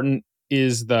 how important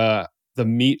is the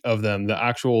meat of them, the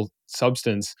actual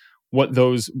substance, what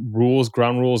those rules,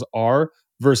 ground rules are,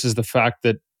 versus the fact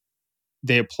that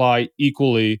they apply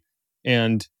equally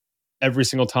and every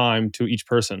single time to each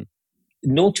person?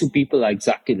 No two people are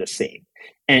exactly the same.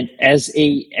 And as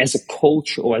a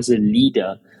coach or as a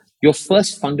leader, your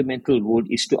first fundamental rule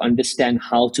is to understand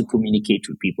how to communicate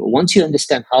with people. Once you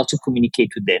understand how to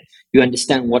communicate with them, you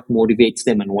understand what motivates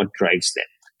them and what drives them.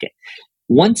 Okay.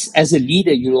 Once as a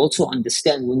leader, you'll also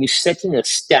understand when you're setting a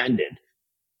standard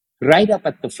right up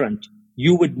at the front,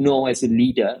 you would know as a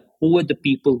leader who are the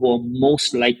people who are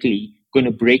most likely going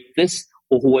to break this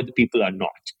or who are the people who are not.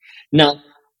 Now,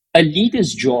 a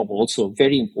leader's job also,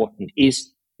 very important, is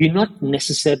you're not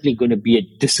necessarily going to be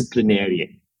a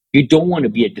disciplinarian. You don't want to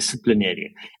be a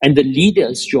disciplinarian. And the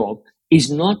leader's job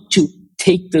is not to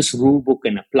take this rule book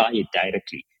and apply it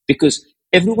directly, because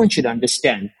everyone should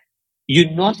understand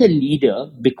you're not a leader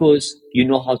because you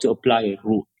know how to apply a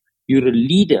rule. You're a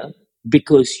leader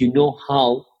because you know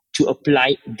how to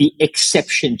apply the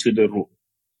exception to the rule.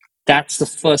 That's the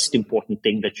first important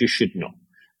thing that you should know.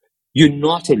 You're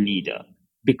not a leader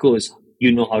because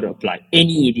you know how to apply.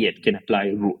 Any idiot can apply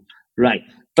a rule, right?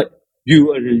 But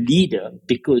you are a leader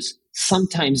because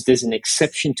sometimes there's an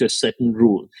exception to a certain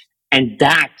rule. And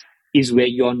that is where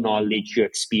your knowledge, your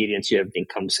experience, your everything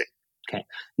comes in. Okay.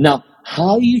 Now,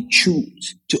 how you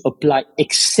choose to apply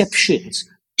exceptions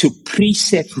to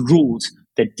preset rules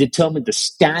that determine the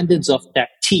standards of that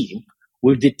team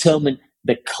will determine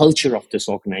the culture of this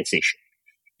organization.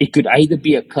 It could either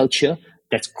be a culture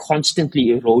that's constantly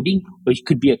eroding, or it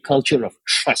could be a culture of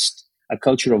trust, a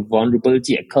culture of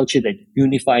vulnerability, a culture that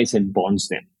unifies and bonds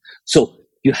them. So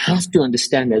you have to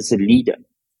understand as a leader,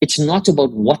 it's not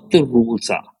about what the rules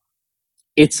are.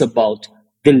 It's about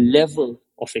the level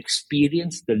of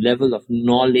experience, the level of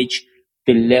knowledge,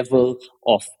 the level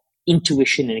of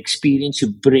intuition and experience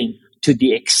you bring to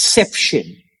the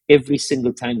exception every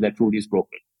single time that rule is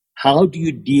broken. How do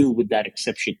you deal with that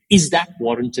exception? Is that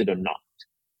warranted or not?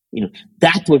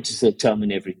 That will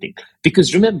determine everything.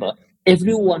 Because remember,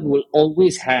 everyone will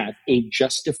always have a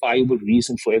justifiable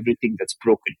reason for everything that's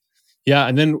broken. Yeah.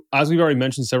 And then, as we've already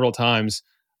mentioned several times,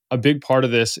 a big part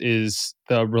of this is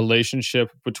the relationship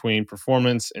between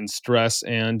performance and stress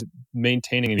and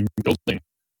maintaining and building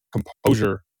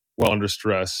composure while under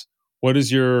stress. What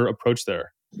is your approach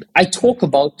there? I talk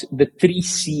about the three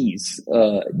C's,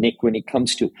 Nick, when it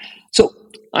comes to. So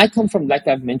I come from, like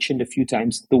I've mentioned a few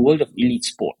times, the world of elite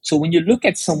sport. So when you look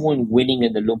at someone winning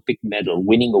an Olympic medal,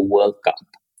 winning a World Cup,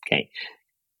 okay,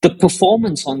 the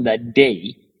performance on that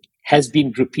day has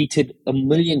been repeated a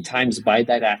million times by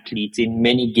that athlete in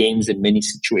many games and many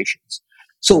situations.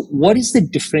 So, what is the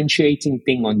differentiating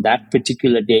thing on that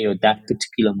particular day or that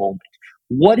particular moment?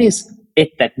 What is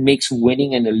it that makes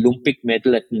winning an Olympic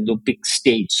medal at an Olympic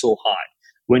stage so hard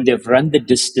when they've run the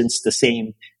distance the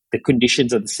same, the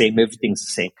conditions are the same, everything's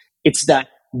the same? It's that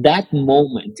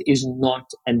moment is not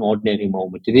an ordinary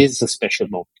moment. It is a special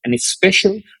moment. And it's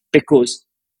special because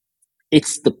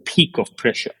it's the peak of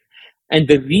pressure. And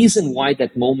the reason why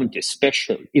that moment is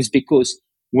special is because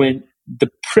when the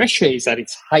pressure is at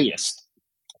its highest,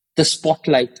 the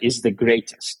spotlight is the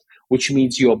greatest, which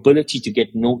means your ability to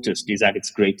get noticed is at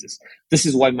its greatest. This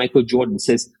is why Michael Jordan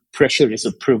says pressure is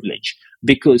a privilege,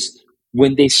 because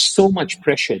when there's so much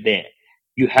pressure there,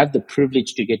 you have the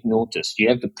privilege to get noticed. You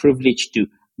have the privilege to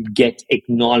get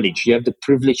acknowledged. You have the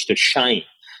privilege to shine.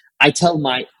 I tell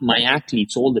my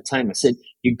athletes all the time, I said,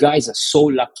 you guys are so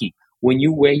lucky. When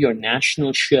you wear your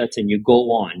national shirt and you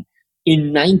go on,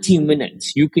 in 90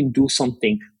 minutes, you can do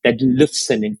something that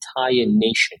lifts an entire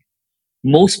nation.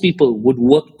 Most people would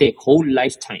work their whole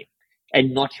lifetime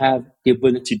and not have the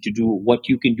ability to do what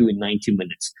you can do in 90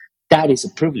 minutes. That is a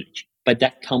privilege, but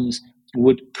that comes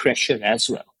with pressure as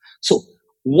well. So,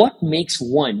 what makes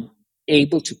one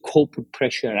able to cope with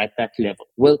pressure at that level?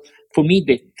 Well, for me,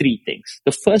 there are three things.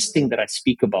 The first thing that I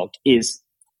speak about is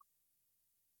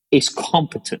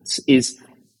competence, is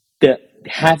the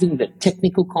having the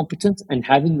technical competence and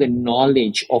having the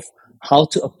knowledge of how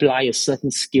to apply a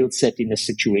certain skill set in a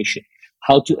situation,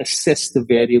 how to assess the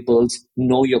variables,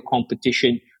 know your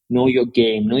competition, know your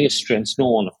game, know your strengths, know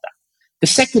all of that. The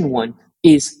second one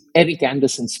is Eric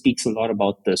Anderson speaks a lot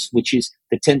about this, which is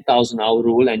the 10,000 hour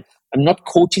rule. And I'm not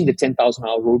coaching the 10,000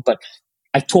 hour rule, but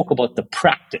I talk about the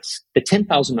practice. The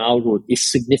 10,000 hour rule is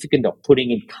significant of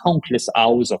putting in countless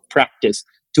hours of practice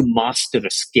to master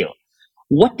a skill.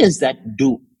 What does that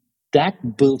do?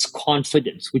 That builds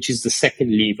confidence, which is the second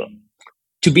lever.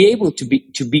 To be able to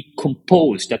be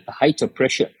composed at the height of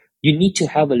pressure, you need to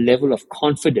have a level of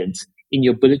confidence in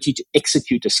your ability to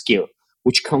execute a skill,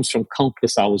 which comes from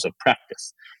countless hours of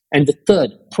practice. And the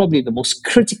third, probably the most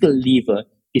critical lever,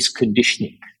 is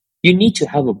conditioning. You need to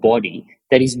have a body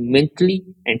that is mentally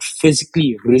and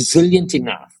physically resilient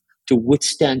enough to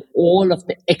withstand all of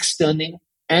the external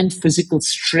and physical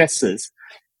stresses,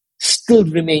 still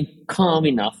remain calm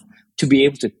enough to be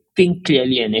able to think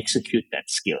clearly and execute that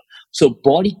skill. So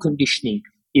body conditioning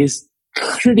is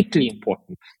critically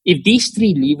important. If these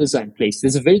three levers are in place,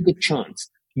 there's a very good chance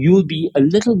you'll be a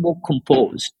little more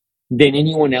composed than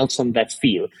anyone else on that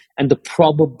field. And the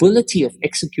probability of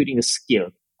executing a skill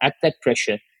at that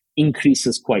pressure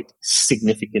increases quite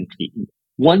significantly.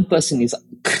 One person is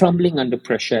crumbling under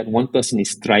pressure and one person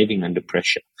is thriving under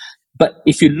pressure. But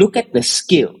if you look at the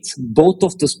skills, both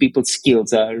of those people's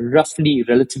skills are roughly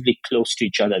relatively close to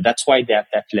each other. That's why they're at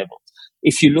that level.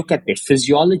 If you look at their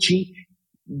physiology,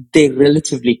 they're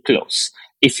relatively close.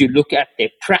 If you look at their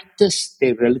practice,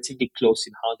 they're relatively close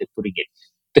in how they're putting it.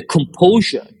 The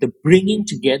composure, the bringing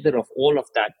together of all of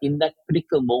that in that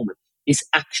critical moment is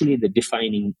actually the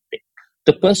defining thing.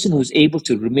 The person who's able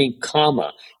to remain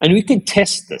calmer, and we can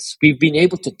test this. We've been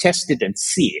able to test it and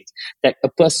see it, that a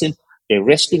person, their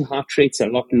resting heart rates are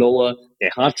a lot lower,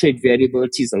 their heart rate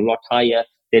variability is a lot higher,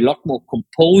 they're a lot more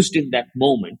composed in that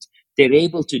moment, they're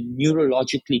able to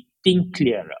neurologically think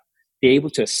clearer, they're able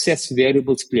to assess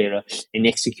variables clearer and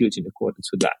execute in accordance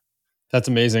with that. That's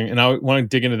amazing. And I want to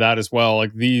dig into that as well.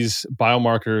 Like these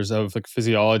biomarkers of like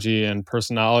physiology and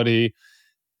personality,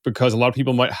 because a lot of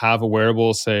people might have a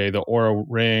wearable, say the Aura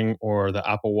Ring or the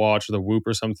Apple Watch or the Whoop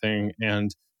or something.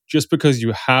 And just because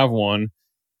you have one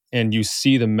and you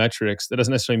see the metrics, that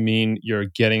doesn't necessarily mean you're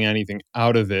getting anything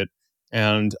out of it.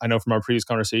 And I know from our previous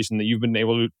conversation that you've been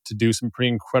able to do some pretty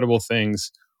incredible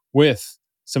things with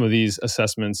some of these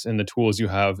assessments and the tools you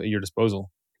have at your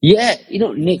disposal. Yeah,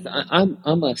 Nick,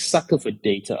 I'm a sucker for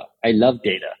data. I love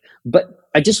data, but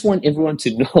I just want everyone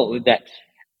to know that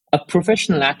a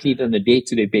professional athlete on a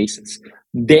day-to-day basis,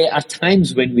 there are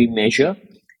times when we measure,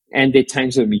 and there are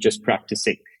times when we're just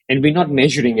practicing, and we're not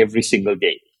measuring every single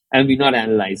day, and we're not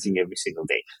analyzing every single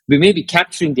day. We may be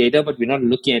capturing data, but we're not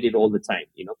looking at it all the time.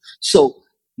 So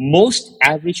most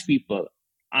average people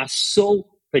are so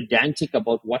pedantic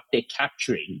about what they're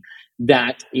capturing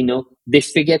that, they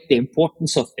forget the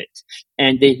importance of it,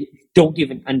 and they don't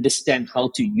even understand how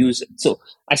to use it. So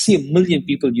I see a million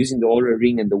people using the Aura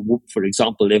Ring and the Whoop, for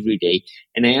example, every day.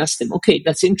 And I ask them, okay,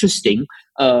 that's interesting.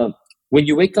 When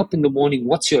you wake up in the morning,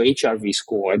 what's your HRV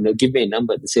score? And they'll give me a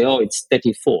number. They say, oh, it's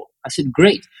 34. I said,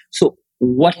 great. So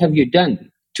what have you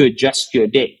done to adjust your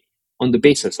day on the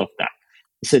basis of that?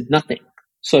 He said, nothing.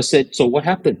 So I said, so what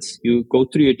happens? You go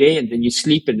through your day and then you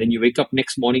sleep and then you wake up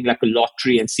next morning like a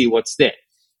lottery and see what's there,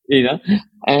 you know?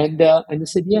 And I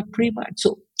said, yeah, pretty much.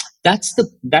 So that's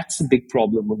the big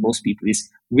problem with most people is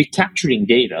we're capturing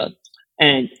data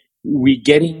and we're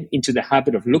getting into the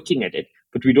habit of looking at it,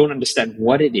 but we don't understand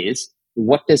what it is,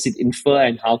 what does it infer,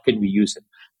 and how can we use it.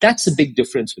 That's the big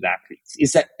difference with athletes,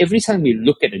 is that every time we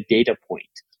look at a data point,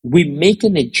 we make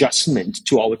an adjustment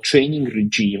to our training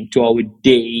regime, to our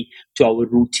day, to our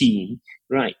routine,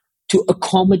 right, to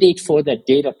accommodate for that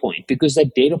data point, because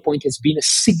that data point has been a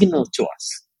signal to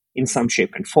us in some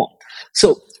shape and form.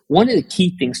 So one of the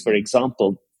key things, for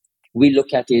example, we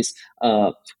look at is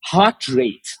heart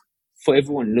rate. For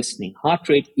everyone listening, heart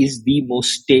rate is the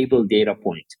most stable data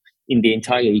point in the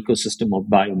entire ecosystem of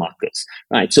biomarkers,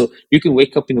 right? So you can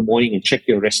wake up in the morning and check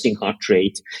your resting heart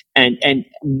rate, and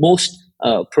most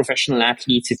professional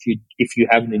athletes, if you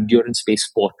have an endurance-based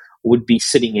sport, would be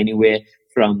sitting anywhere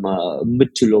from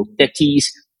mid to low 30s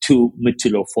to mid to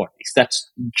low 40s.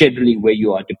 That's generally where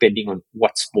you are, depending on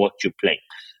what sport you're playing.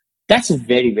 That's a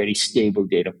very, very stable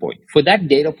data point. For that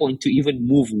data point to even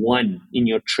move one in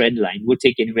your trend line would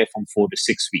take anywhere from 4 to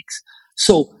 6 weeks.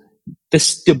 So the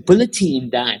stability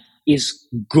in that is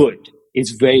good,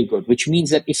 is very good, which means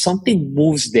that if something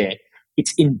moves there,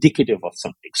 it's indicative of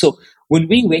something. So when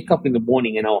we wake up in the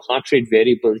morning and our heart rate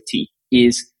variability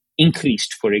is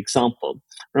increased, for example,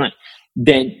 right,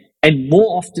 then, and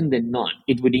more often than not,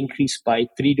 it would increase by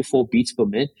 3 to 4 beats per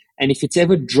minute. And if it's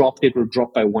ever dropped, it will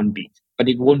drop by 1 beat, but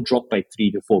it won't drop by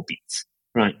 3 to 4 beats,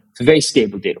 right? It's a very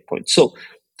stable data point. So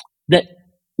that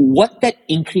what that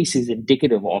increase is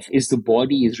indicative of is the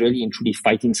body is really and truly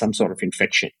fighting some sort of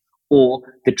infection, or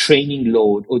the training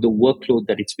load or the workload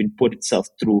that it's been put itself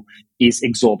through is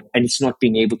exorbitant and it's not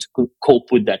being able to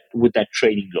cope with that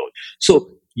training load. So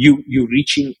you're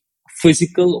reaching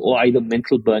physical or either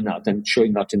mental burnout and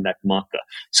showing out in that marker.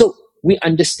 So we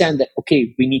understand that,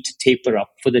 okay, we need to taper up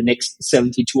for the next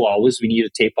 72 hours. We need to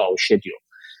taper our schedule.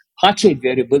 Heart rate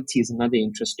variability is another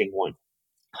interesting one.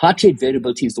 Heart rate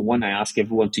variability is the one I ask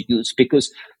everyone to use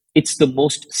because it's the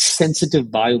most sensitive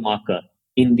biomarker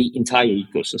in the entire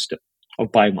ecosystem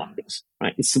of biomarkers,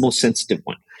 right? It's the most sensitive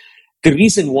one. The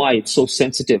reason why it's so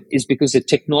sensitive is because the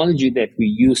technology that we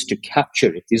use to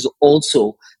capture it is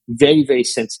also very, very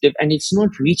sensitive, and it's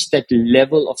not reached that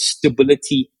level of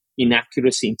stability in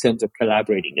accuracy in terms of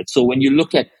collaborating it. So when you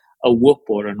look at a Whoop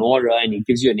or an Aura and it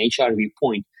gives you an HRV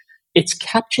point, it's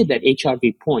captured that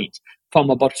HRV point from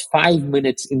about 5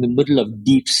 minutes in the middle of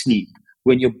deep sleep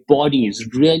when your body is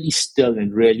really still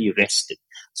and really rested.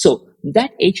 So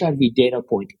that HRV data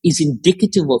point is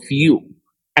indicative of you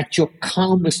at your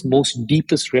calmest, most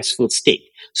deepest restful state.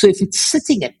 So if it's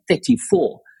sitting at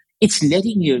 34, it's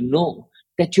letting you know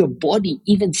that your body,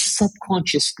 even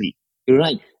subconsciously,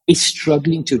 right, is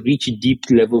struggling to reach deep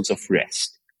levels of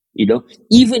rest.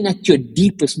 Even at your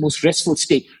deepest, most restful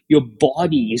state, your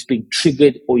body is being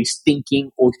triggered or is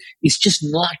thinking or is just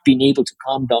not being able to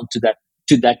calm down to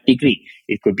that degree.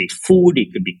 It could be food,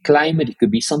 it could be climate, it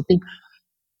could be something.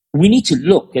 We need to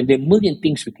look, and there are a million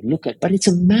things we can look at, but it's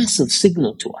a massive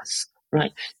signal to us,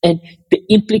 right? And the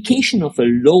implication of a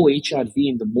low HRV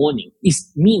in the morning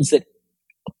means that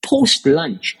post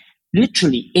lunch,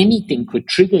 literally anything could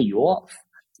trigger you off.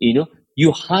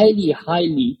 You're highly,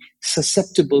 highly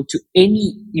susceptible to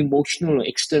any emotional or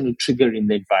external trigger in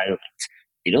the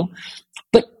environment.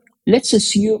 But let's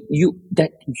assume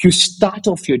that you start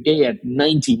off your day at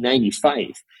 90,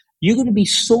 95. You're going to be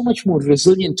so much more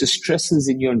resilient to stresses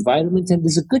in your environment, and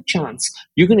there's a good chance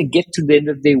you're going to get to the end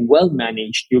of the day well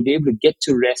managed. You'll be able to get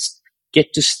to rest,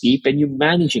 get to sleep, and you're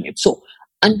managing it. So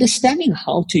understanding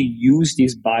how to use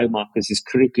these biomarkers is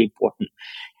critically important.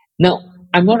 Now,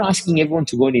 I'm not asking everyone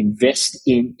to go and invest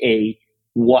in a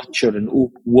watch or an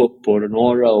Whoop or an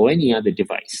Aura or any other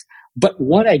device. But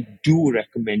what I do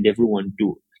recommend everyone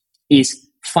do is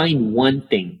find one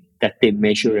thing that they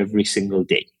measure every single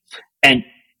day. And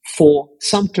for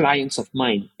some clients of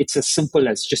mine, it's as simple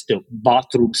as just a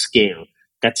bathroom scale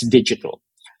that's digital.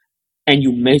 And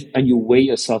you weigh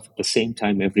yourself at the same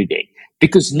time every day.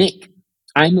 Because Nick,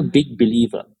 I'm a big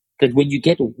believer that when you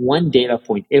get one data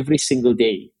point every single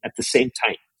day at the same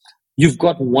time, you've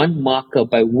got one marker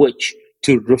by which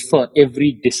to refer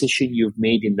every decision you've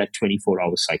made in that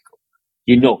 24-hour cycle.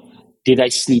 You know, did I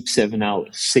sleep 7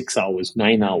 hours, 6 hours,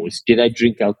 9 hours? Did I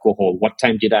drink alcohol? What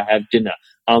time did I have dinner?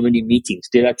 How many meetings?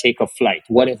 Did I take a flight?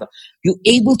 Whatever. You're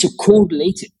able to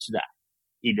correlate it to that,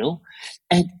 you know?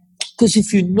 And because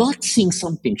if you're not seeing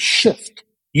something shift,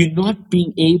 you're not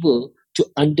being able to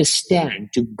understand,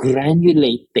 to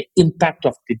granulate the impact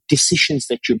of the decisions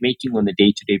that you're making on a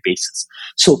day to day basis.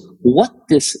 So, what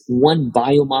this one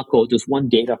biomarker or this one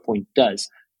data point does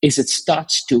is it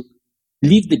starts to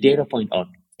leave the data point out.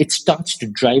 It starts to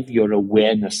drive your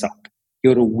awareness up,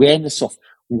 your awareness of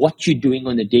what you're doing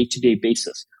on a day to day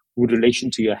basis with relation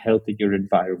to your health and your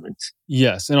environment.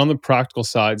 Yes. And on the practical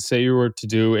side, say you were to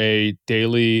do a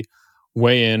daily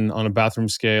weigh in on a bathroom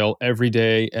scale every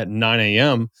day at 9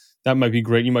 a.m., that might be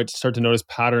great. You might start to notice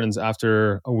patterns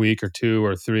after a week or two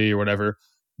or three or whatever.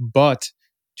 But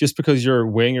just because you're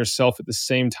weighing yourself at the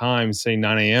same time, say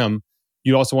 9 a.m.,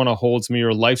 you also want to hold some of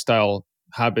your lifestyle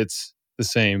habits the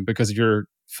same, because if you're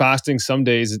fasting some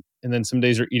days and then some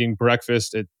days you're eating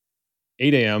breakfast at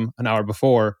 8 a.m., an hour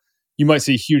before, you might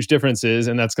see huge differences,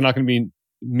 and that's not going to be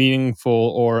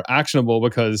meaningful or actionable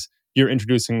because you're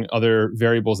introducing other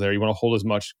variables there. You want to hold as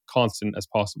much constant as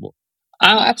possible.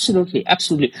 Absolutely,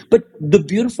 absolutely. But the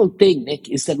beautiful thing, Nick,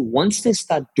 is that once they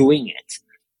start doing it,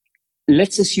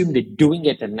 let's assume they're doing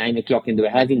it at 9 o'clock and they're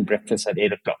having breakfast at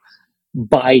 8 o'clock.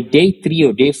 By day 3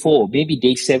 or day 4, maybe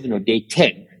day 7 or day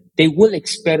 10, they will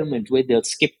experiment where they'll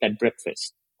skip that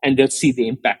breakfast and they'll see the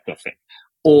impact of it.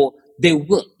 Or they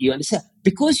will, you understand?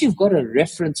 Because you've got a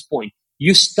reference point,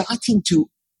 you're starting to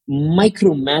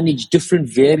micromanage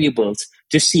different variables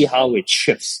to see how it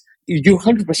shifts. You're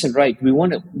 100% right. We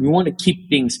want to keep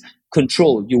things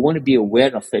controlled. You want to be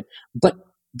aware of it. But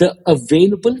the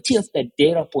availability of that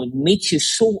data point makes you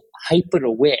so hyper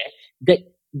aware that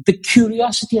the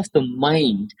curiosity of the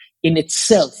mind in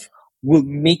itself will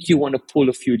make you want to pull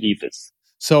a few levers.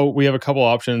 So we have a couple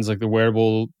options like the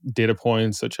wearable data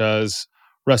points, such as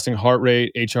resting heart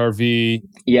rate, HRV.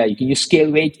 Yeah, you can use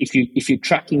scale weight. If you're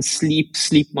tracking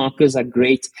sleep markers are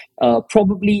great.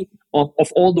 Probably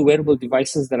of all the wearable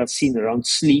devices that I've seen around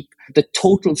sleep, the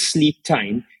total sleep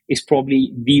time is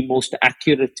probably the most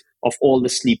accurate of all the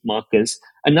sleep markers.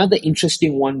 Another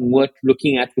interesting one worth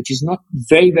looking at, which is not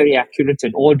very, very accurate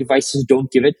and all devices don't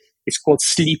give it, is called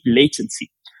sleep latency.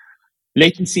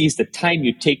 Latency is the time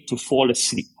you take to fall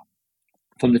asleep.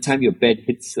 From the time your head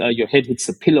hits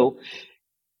the pillow,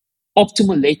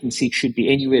 optimal latency should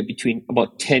be anywhere between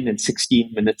about 10 and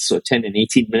 16 minutes or 10 and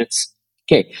 18 minutes.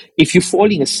 Okay, if you're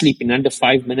falling asleep in under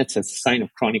 5 minutes, that's a sign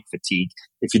of chronic fatigue.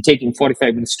 If you're taking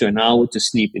 45 minutes to an hour to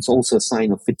sleep, it's also a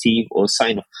sign of fatigue or a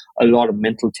sign of a lot of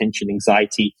mental tension,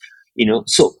 anxiety.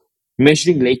 So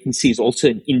measuring latency is also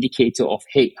an indicator of,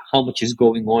 hey, how much is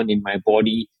going on in my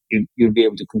body. You'll be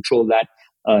able to control that.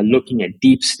 Looking at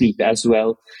deep sleep as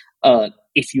well.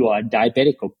 If you are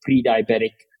diabetic or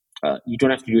pre-diabetic, you don't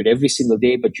have to do it every single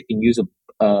day, but you can use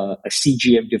a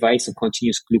CGM device, a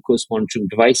continuous glucose monitoring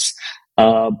device.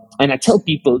 And I tell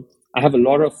people, I have a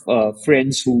lot of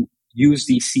friends who use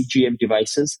these CGM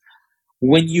devices.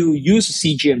 When you use a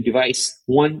CGM device,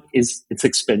 one is it's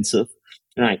expensive,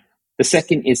 right? The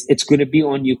second is it's going to be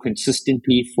on you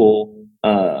consistently for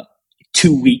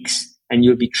 2 weeks, and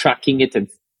you'll be tracking it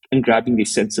and grabbing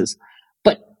these sensors.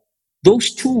 But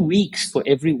those 2 weeks for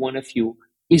every one of you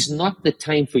is not the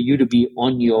time for you to be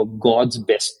on your God's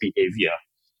best behavior.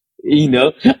 You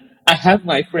know, I have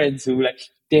my friends who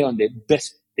they're on their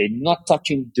best. They're not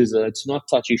touching desserts, not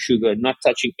touching sugar, not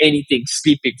touching anything,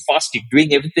 sleeping, fasting,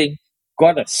 doing everything.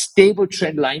 Got a stable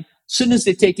trend line. Soon as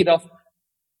they take it off,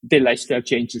 their lifestyle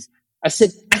changes. I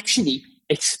said, actually,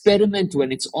 experiment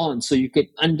when it's on so you can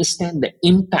understand the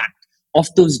impact of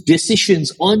those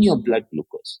decisions on your blood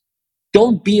glucose.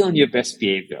 Don't be on your best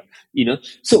behavior.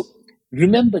 So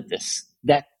remember this,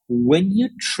 that when you're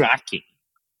tracking,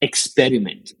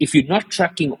 experiment. If you're not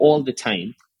tracking all the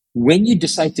time, when you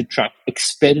decide to track,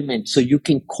 experiment so you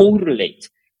can correlate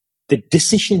the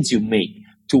decisions you make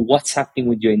to what's happening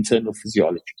with your internal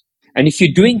physiology. And if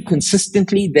you're doing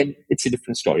consistently, then it's a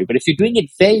different story. But if you're doing it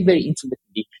very, very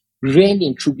intermittently, really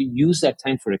and truly use that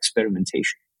time for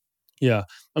experimentation. Yeah.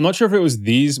 I'm not sure if it was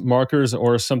these markers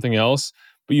or something else,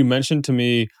 but you mentioned to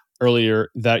me earlier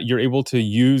that you're able to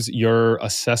use your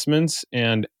assessments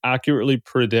and accurately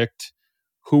predict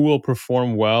who will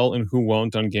perform well and who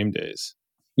won't on game days.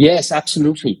 Yes,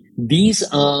 absolutely. These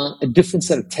are a different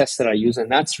set of tests that I use, and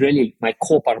that's really my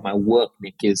core part of my work,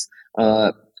 Nick, is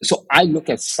so I look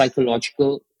at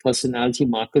psychological personality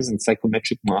markers and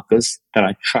psychometric markers that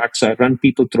I track. So I run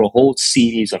people through a whole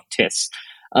series of tests.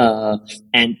 Uh,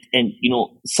 and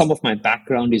some of my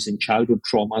background is in childhood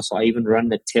trauma, so I even run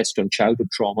the test on childhood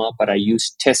trauma. But I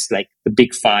use tests like the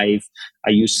Big Five. I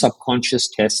use subconscious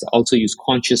tests. I also use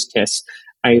conscious tests.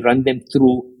 I run them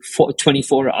through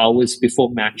 24 hours before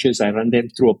matches. I run them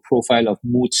through a profile of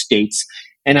mood states.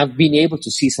 And I've been able to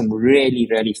see some really,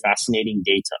 really fascinating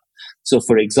data. So,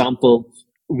 for example,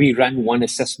 we run one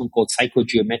assessment called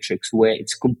psychogeometrics, where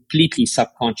it's completely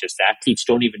subconscious. The athletes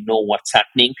don't even know what's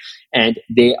happening, and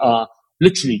they are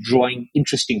literally drawing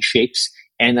interesting shapes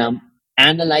and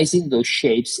analyzing those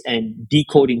shapes and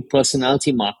decoding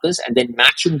personality markers and then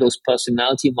matching those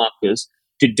personality markers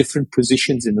to different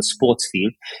positions in the sports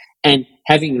field. And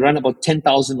having run about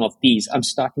 10,000 of these, I'm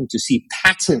starting to see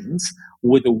patterns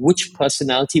with which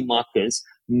personality markers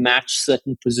match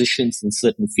certain positions in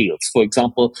certain fields. For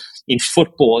example, in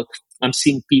football, I'm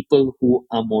seeing people who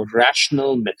are more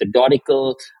rational,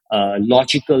 methodical,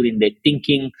 logical in their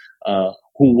thinking,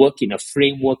 who work in a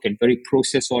framework and very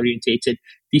process orientated.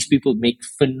 These people make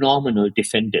phenomenal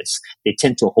defenders. They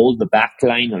tend to hold the back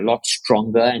line a lot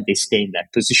stronger and they stay in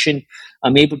that position.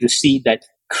 I'm able to see that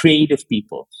creative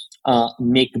people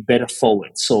make better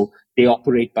forwards. So they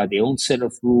operate by their own set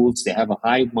of rules. They have a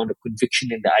high amount of conviction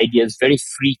in the ideas, very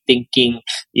free thinking.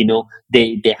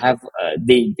 They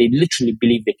literally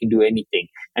believe they can do anything,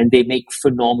 and they make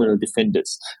phenomenal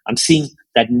defenders. I'm seeing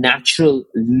that natural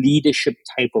leadership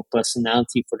type of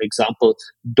personality, for example,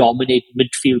 dominate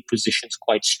midfield positions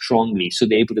quite strongly. So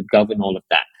they're able to govern all of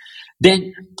that.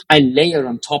 Then I layer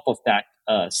on top of that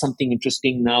something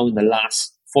interesting now in the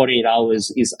last 48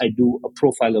 hours is I do a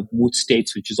profile of mood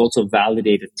states, which is also a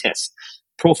validated test.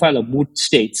 Profile of mood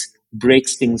states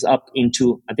breaks things up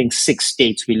into, I think, 6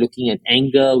 states. We're looking at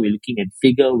anger, we're looking at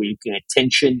vigor, we're looking at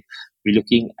tension, we're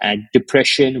looking at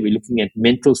depression, we're looking at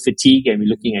mental fatigue, and we're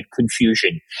looking at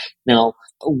confusion. Now,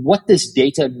 what this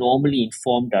data normally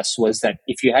informed us was that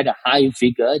if you had a high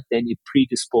vigor, then it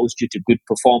predisposed you to good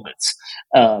performance.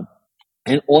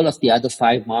 And all of the other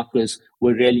 5 markers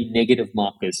were really negative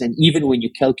markers. And even when you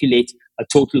calculate a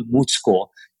total mood score,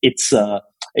 it's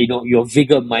your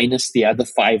vigor minus the other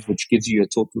 5, which gives you a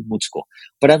total mood score.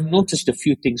 But I've noticed a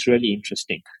few things really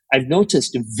interesting. I've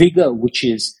noticed vigor, which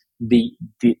is the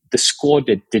score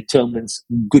that determines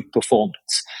good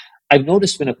performance. I've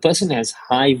noticed when a person has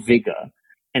high vigor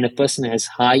and a person has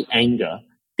high anger,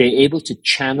 they're able to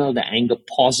channel the anger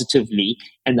positively,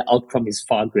 and the outcome is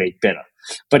far great better.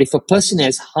 But if a person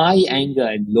has high anger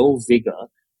and low vigor,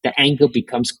 the anger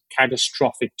becomes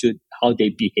catastrophic to how they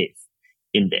behave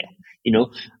in there.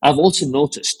 I've also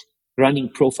noticed running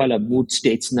profile of mood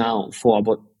states now for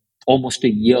about almost a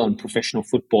year on professional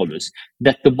footballers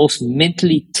that the most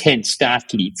mentally tensed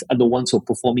athletes are the ones who are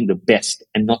performing the best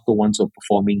and not the ones who are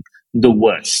performing the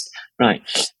worst, right?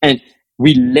 And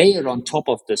we layer on top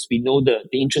of this, we know the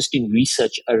interesting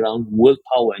research around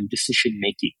willpower and decision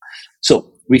making.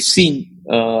 So we've seen,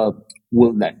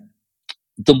 Will, that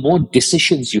the more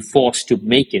decisions you force to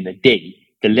make in a day,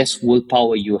 the less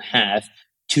willpower you have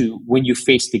to when you're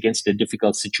faced against a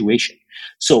difficult situation.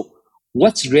 So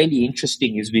what's really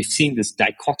interesting is we've seen this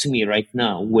dichotomy right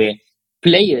now where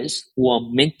players who are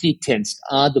mentally tensed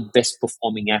are the best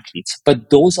performing athletes, but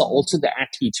those are also the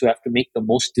athletes who have to make the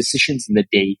most decisions in the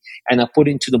day and are put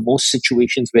into the most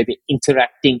situations where they're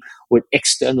interacting with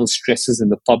external stresses in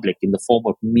the public in the form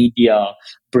of media,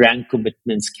 brand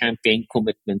commitments, campaign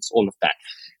commitments, all of that.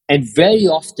 And very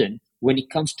often, when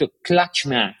it comes to clutch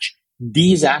match,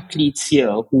 these athletes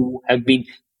here who have been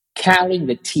carrying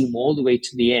the team all the way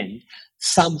to the end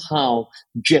somehow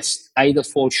just either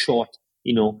fall short,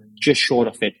 just short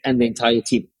of it, and the entire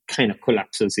team kind of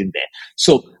collapses in there.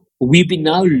 So we've been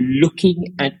now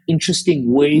looking at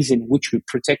interesting ways in which we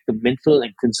protect the mental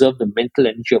and conserve the mental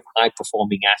energy of high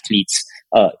performing athletes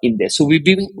in there. So we've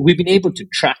been able to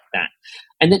track that.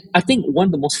 And then I think one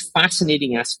of the most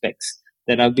fascinating aspects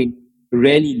that I've been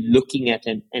really looking at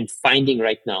and finding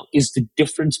right now is the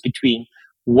difference between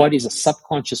what is a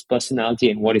subconscious personality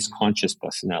and what is conscious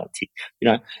personality,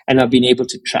 and I've been able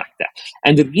to track that.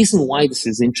 And the reason why this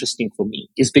is interesting for me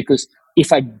is because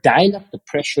if I dial up the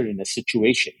pressure in a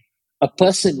situation, a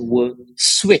person will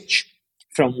switch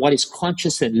from what is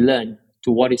conscious and learned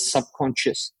to what is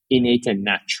subconscious, innate, and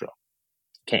natural.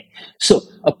 Okay, so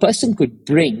a person could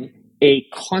bring a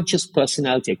conscious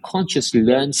personality, a conscious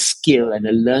learned skill, and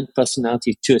a learned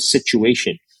personality to a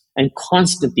situation and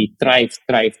constantly thrive.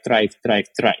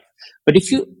 But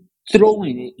if you throw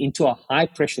him into a high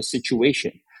pressure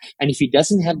situation, and if he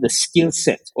doesn't have the skill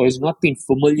set or has not been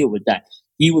familiar with that,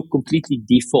 he will completely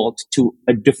default to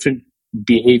a different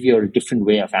behavior or a different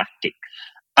way of acting.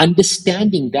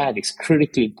 understanding that is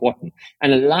critically important.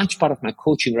 And a large part of my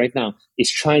coaching right now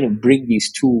is trying to bring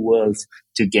these two worlds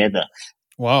together.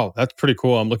 Wow, that's pretty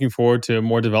cool. I'm looking forward to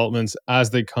more developments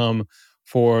as they come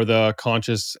for the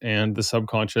conscious and the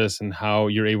subconscious, and how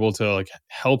you're able to like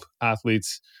help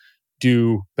athletes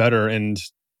do better and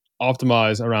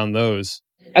optimize around those.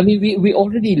 I mean, we're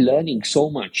already learning so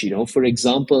much, you know. For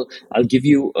example, I'll give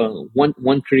you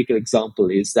one critical example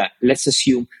is that let's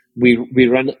assume we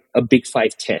run a Big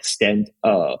Five test, and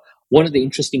one of the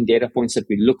interesting data points that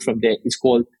we look from there is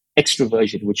called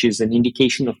extroversion, which is an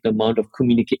indication of the amount of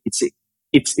communicate.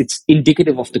 It's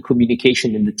indicative of the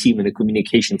communication in the team and the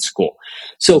communication score.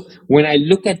 So when I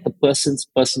look at the person's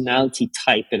personality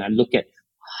type and I look at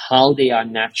how they are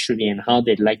naturally and how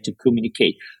they'd like to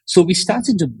communicate. So we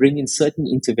started to bring in certain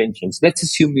interventions. Let's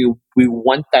assume we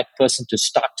want that person to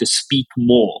start to speak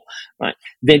more, right?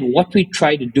 Then what we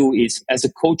try to do is, as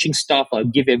a coaching staff, I'll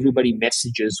give everybody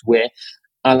messages where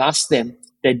I'll ask them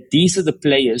that these are the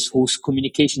players whose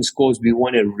communication scores we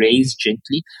want to raise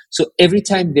gently. So every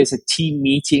time there's a team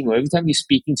meeting or every time you're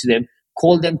speaking to them,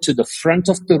 call them to the front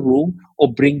of the room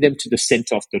or bring them to the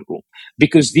center of the room.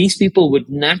 Because these people would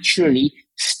naturally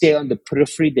stay on the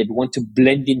periphery. They'd want to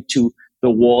blend into the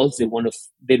walls. They'd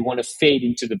want to fade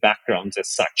into the backgrounds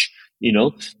as such, you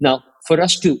know. Now, for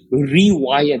us to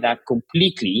rewire that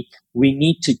completely, we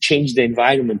need to change the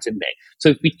environment in there. So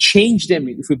if we change them,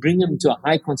 if we bring them to a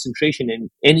high concentration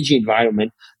and energy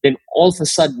environment, then all of a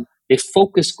sudden their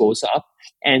focus goes up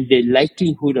and their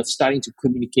likelihood of starting to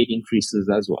communicate increases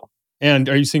as well. And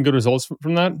are you seeing good results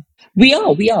from that? We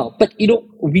are, but you know,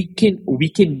 we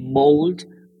can mold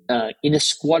in a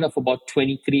squad of about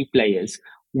 23 players.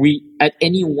 We at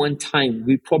any one time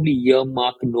we probably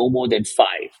earmark no more than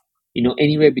five. You know,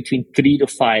 anywhere between 3 to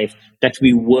 5 that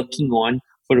we're working on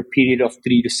for a period of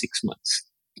 3 to 6 months.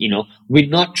 You know, we're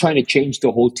not trying to change the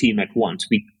whole team at once.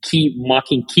 We keep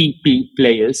marking key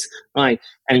players, right?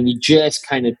 And we just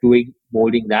kind of doing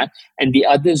molding that. And the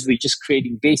others, we're just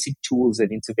creating basic tools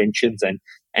and interventions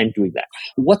and doing that.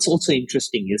 What's also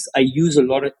interesting is I use a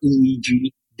lot of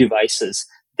EEG devices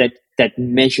that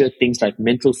measure things like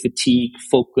mental fatigue,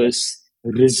 focus,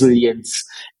 resilience,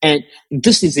 and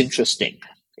this is interesting.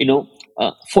 You know,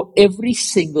 for every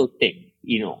single thing,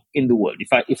 you know, in the world,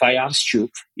 if I asked you,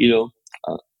 you know,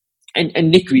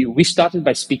 and Nick, we started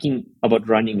by speaking about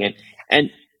running,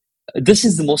 and this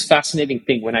is the most fascinating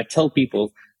thing when I tell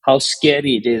people how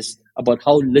scary it is about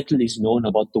how little is known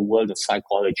about the world of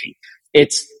psychology.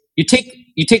 It's you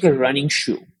take a running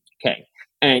shoe, okay,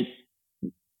 and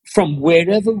from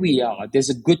wherever we are, there's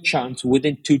a good chance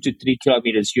within 2 to 3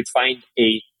 kilometers you'd find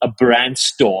a brand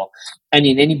store. And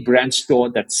in any brand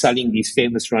store that's selling these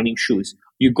famous running shoes,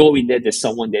 you go in there, there's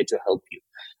someone there to help you.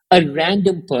 A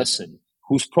random person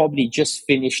who's probably just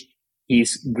finished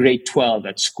his grade 12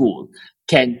 at school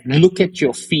can look at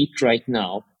your feet right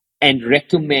now and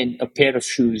recommend a pair of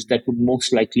shoes that would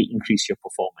most likely increase your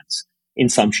performance in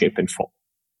some shape and form.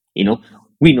 You know,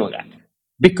 we know that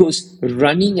because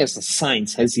running as a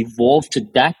science has evolved to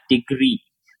that degree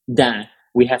that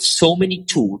we have so many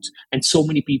tools and so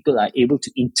many people are able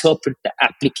to interpret the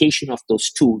application of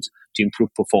those tools to improve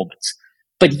performance.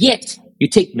 But yet, you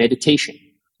take meditation,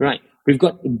 right? We've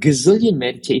got a gazillion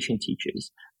meditation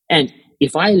teachers. And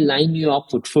if I line you up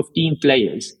with 15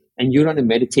 players and you're on a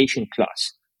meditation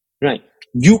class, right,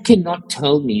 you cannot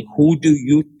tell me who do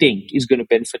you think is going to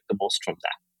benefit the most from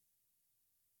that.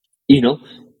 You know,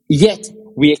 yet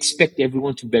we expect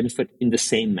everyone to benefit in the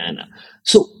same manner.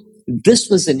 So this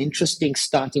was an interesting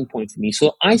starting point for me.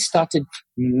 So I started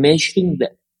measuring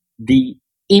the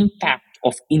impact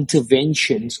of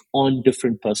interventions on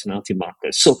different personality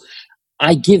markers. So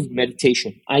I give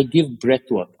meditation, I give breath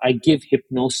work, I give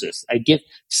hypnosis, I give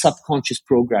subconscious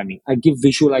programming, I give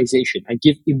visualization, I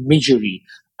give imagery,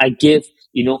 I give,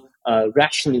 you know,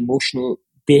 rational emotional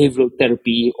behavioral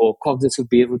therapy or cognitive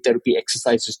behavioral therapy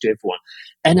exercises to everyone.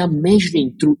 And I'm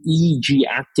measuring through EEG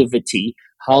activity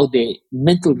how their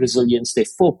mental resilience, their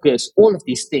focus, all of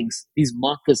these things, these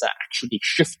markers are actually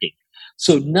shifting.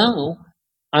 So now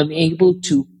I'm able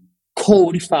to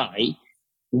codify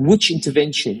which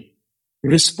intervention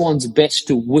responds best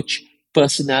to which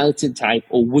personality type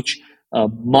or which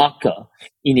marker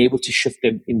in able to shift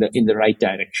them in the right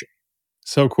direction.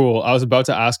 So cool. I was about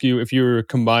to ask you if you were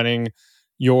combining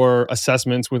your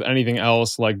assessments with anything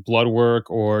else like blood work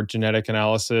or genetic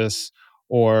analysis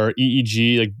or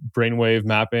EEG, like brainwave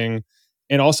mapping.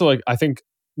 And also, like, I think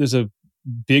there's a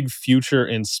big future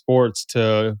in sports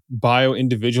to bio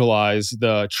individualize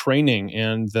the training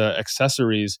and the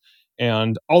accessories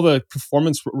and all the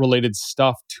performance related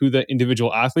stuff to the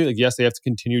individual athlete. Like, yes, they have to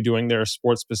continue doing their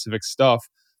sports specific stuff,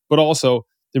 but also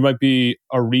there might be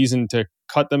a reason to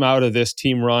cut them out of this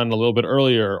team run a little bit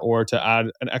earlier, or to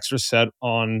add an extra set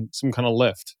on some kind of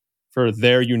lift for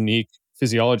their unique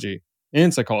physiology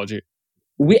and psychology.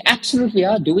 We absolutely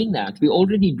are doing that. We're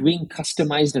already doing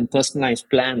customized and personalized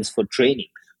plans for training.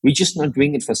 We're just not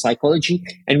doing it for psychology.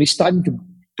 And we're starting to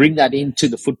bring that into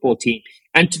the football team.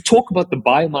 And to talk about the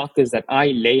biomarkers that I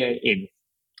layer in,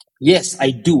 yes,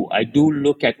 I do. I do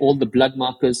look at all the blood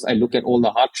markers. I look at all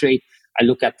the heart rate. I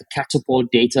look at the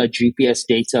catapult data, GPS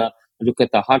data. I look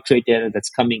at the heart rate data that's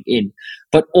coming in.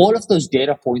 But all of those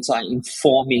data points are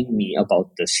informing me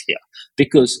about this here.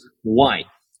 Because why?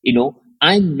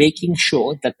 I'm making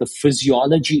sure that the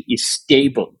physiology is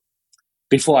stable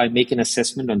before I make an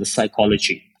assessment on the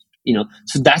psychology.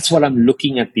 So that's what I'm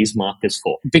looking at these markers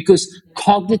for, because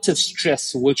cognitive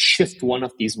stress will shift one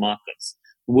of these markers,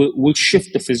 will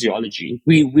shift the physiology.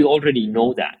 We already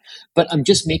know that, but I'm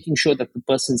just making sure that the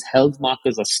person's health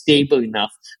markers are stable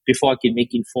enough before I can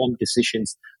make informed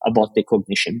decisions about their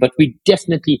cognition. But we're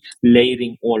definitely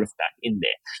layering all of that in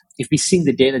there. If we're seeing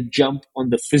the data jump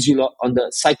on the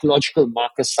psychological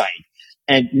marker side,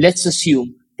 and let's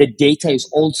assume the data is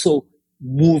also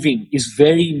moving, is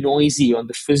very noisy on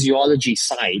the physiology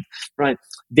side, right?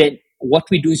 Then what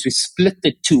we do is we split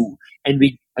the two, and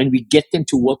we get them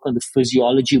to work on the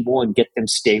physiology more and get them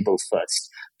stable first,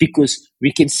 because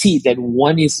we can see that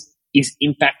one is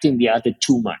impacting the other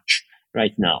too much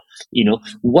right now.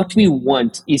 What we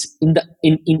want is in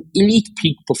elite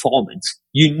peak performance,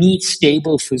 you need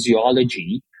stable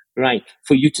physiology, right,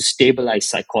 for you to stabilize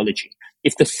psychology.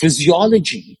 If the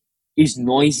physiology is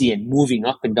noisy and moving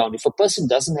up and down, if a person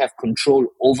doesn't have control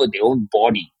over their own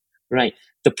body, right,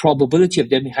 the probability of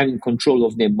them having control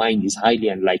over their mind is highly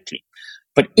unlikely.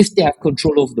 But if they have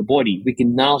control over the body, we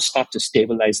can now start to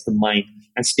stabilize the mind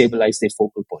and stabilize their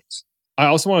focal points. I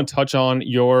also want to touch on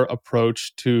your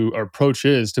approaches to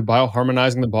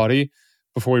bioharmonizing the body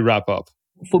before we wrap up.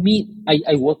 For me,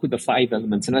 I work with the 5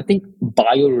 elements, and I think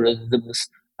biorhythms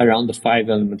around the 5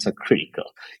 elements are critical.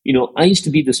 I used to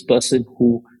be this person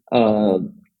who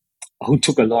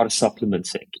took a lot of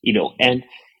supplements,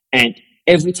 and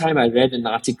every time I read an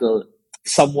article,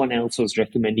 someone else was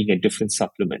recommending a different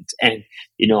supplement, and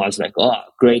I was like, oh,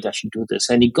 great, I should do this.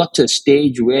 And it got to a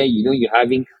stage where you're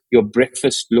having your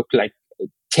breakfast look like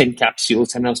 10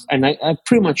 capsules, and I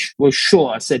pretty much was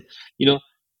sure. I said,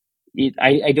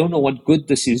 I don't know what good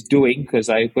this is doing, because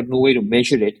I've got no way to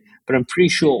measure it, but I'm pretty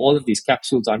sure all of these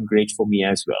capsules aren't great for me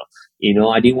as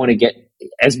well. I didn't want to get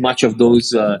as much of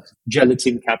those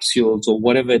gelatin capsules or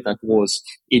whatever that was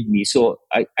in me. So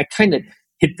I kind of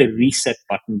hit the reset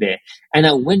button there. And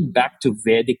I went back to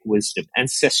Vedic wisdom,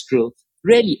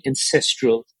 really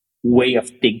ancestral way of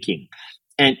thinking.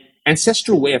 And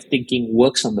ancestral way of thinking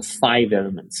works on the 5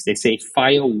 elements. They say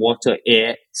fire, water,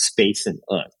 air, space, and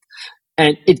earth.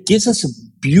 And it gives us a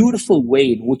beautiful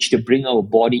way in which to bring our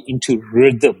body into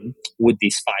rhythm with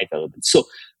these 5 elements. So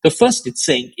the first it's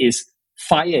saying is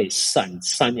fire is sun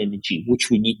energy, which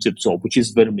we need to absorb, which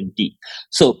is vitamin D.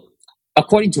 So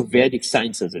according to Vedic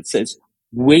sciences, it says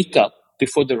wake up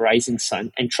before the rising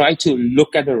sun and try to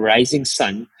look at the rising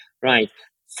sun, right,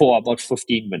 for about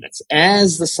 15 minutes.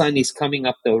 As the sun is coming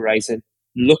up the horizon,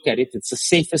 look at it. It's the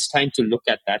safest time to look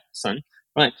at that sun,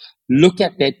 right? Look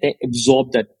at that,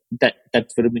 absorb that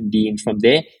vitamin D in from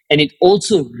there. And it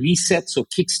also resets or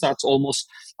kickstarts almost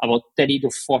about 30 to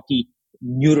 40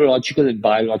 neurological and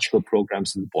biological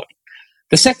programs in the body.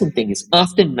 The second thing is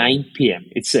after 9 p.m.,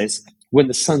 it says when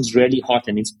the sun's really hot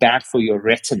and it's bad for your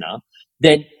retina,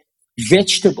 then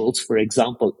vegetables, for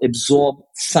example, absorb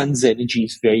sun's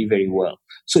energies very, very well.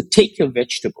 So take your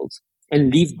vegetables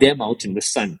and leave them out in the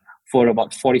sun for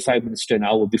about 45 minutes to an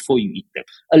hour before you eat them.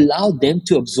 Allow them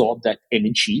to absorb that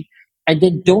energy, and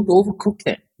then don't overcook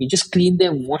them. You just clean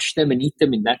them, wash them, and eat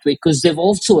them in that way, because they've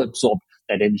also absorbed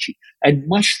that energy. And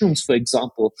mushrooms, for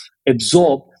example,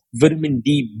 absorb vitamin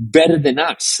D better than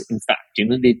us. In fact,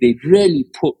 they really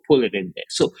pull it in there.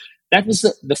 So that was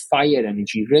the fire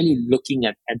energy, really looking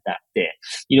at that there.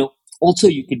 Also,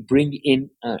 you could bring in,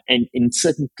 and in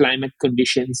certain climate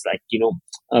conditions, like,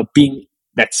 being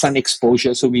that sun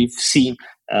exposure. So we've seen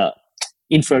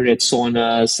infrared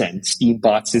saunas and steam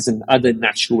baths is another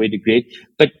natural way to grade.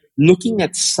 But looking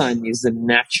at sun is the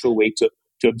natural way to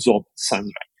absorb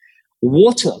sunlight.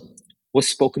 Water was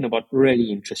spoken about really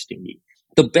interestingly.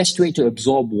 The best way to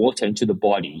absorb water into the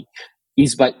body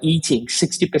is by eating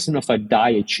 60% of our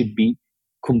diet should be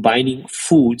combining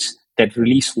foods that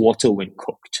release water when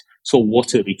cooked. So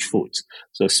water-rich foods.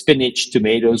 So spinach,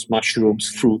 tomatoes, mushrooms,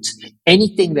 fruits,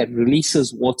 anything that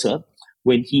releases water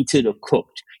when heated or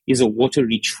cooked, is a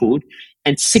water-rich food,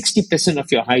 and 60%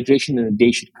 of your hydration in a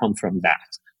day should come from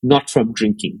that, not from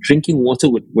drinking. Drinking water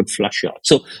would flush you out.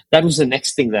 So that was the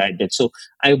next thing that I did. So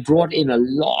I brought in a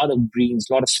lot of greens,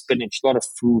 a lot of spinach, a lot of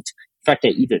fruit. In fact, I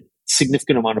eat a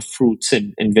significant amount of fruits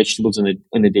and vegetables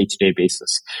on a day-to-day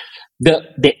basis.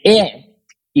 The air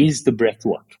is the breath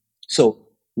work. So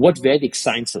what Vedic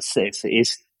science says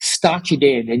is start your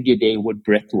day and end your day with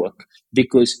breath work,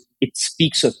 because it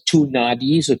speaks of two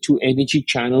nadis or two energy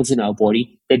channels in our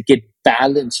body that get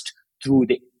balanced through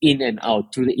the in and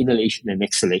out, through the inhalation and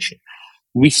exhalation.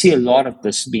 We see a lot of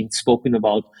this being spoken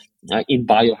about in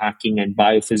biohacking and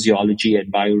biophysiology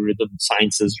and biorhythm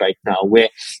sciences right now, where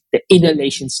the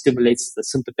inhalation stimulates the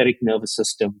sympathetic nervous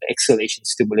system, the exhalation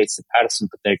stimulates the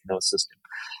parasympathetic nervous system.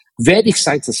 Vedic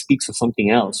science speaks of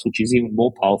something else, which is even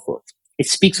more powerful. It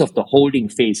speaks of the holding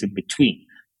phase in between.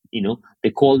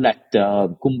 They call that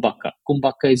kumbhaka.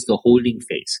 Kumbhaka is the holding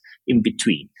phase in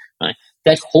between. Right?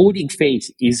 That holding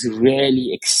phase is really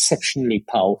exceptionally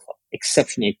powerful,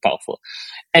 exceptionally powerful.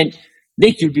 And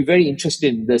Nick, you'll be very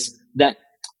interested in this,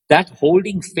 that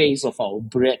holding phase of our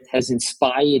breath has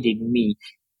inspired in me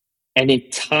an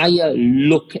entire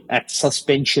look at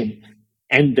suspension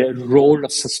and the role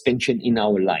of suspension in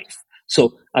our life.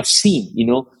 So I've seen,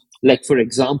 like for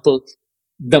example,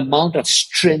 the amount of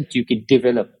strength you can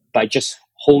develop by just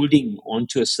holding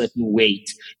onto a certain weight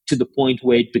to the point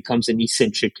where it becomes an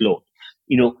eccentric load.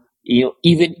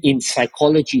 Even in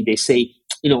psychology, they say,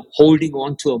 holding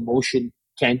on to emotion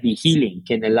can be healing,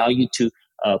 can allow you to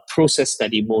process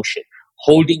that emotion.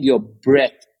 Holding your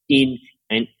breath in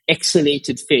an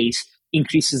exhalated phase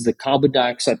increases the carbon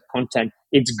dioxide content.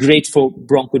 It's great for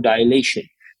bronchodilation.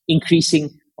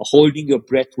 Holding your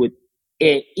breath with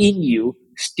air in you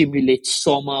stimulates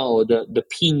soma, or the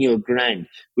pineal gland,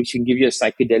 which can give you a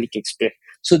psychedelic experience.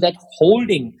 So that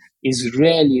holding is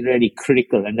really, really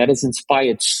critical, and that has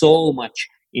inspired so much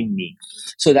in me.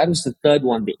 So that was the third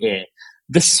one, the air.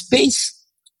 The space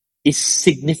is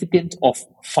significant of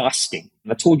fasting.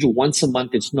 I told you once a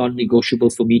month it's non-negotiable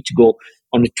for me to go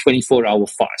on a 24-hour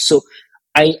fast. So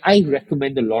I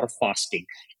recommend a lot of fasting.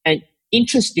 And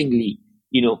interestingly,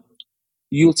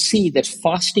 you'll see that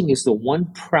fasting is the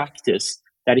one practice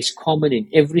that is common in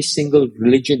every single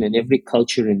religion and every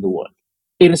culture in the world,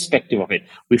 irrespective of it.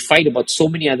 We fight about so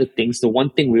many other things. The one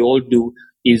thing we all do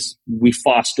is we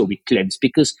fast or we cleanse,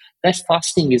 because that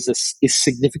fasting is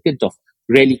significant of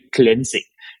really cleansing.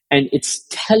 And it's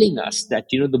telling us that,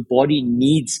 the body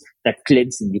needs that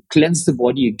cleansing. You cleanse the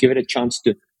body, you give it a chance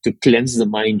to cleanse the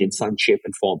mind in some shape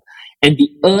and form. And the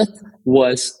earth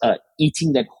was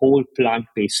eating that whole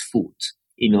plant-based food,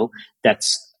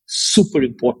 that's super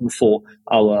important for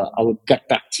our gut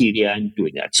bacteria and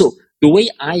doing that. So the way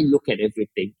I look at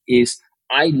everything is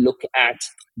I look at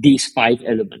these 5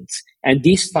 elements. And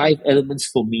these 5 elements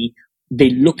for me, they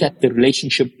look at the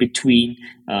relationship between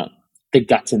the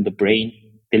gut and the brain.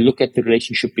 They look at the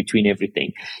relationship between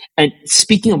everything. And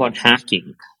speaking about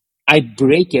hacking, I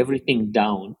break everything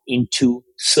down into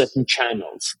certain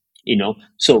channels.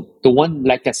 So the one,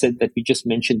 like I said, that we just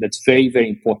mentioned, that's very, very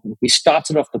important. We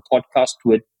started off the podcast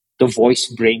with the voice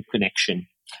brain connection.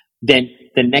 Then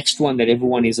the next one that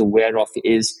everyone is aware of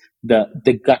is the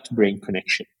gut brain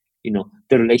connection,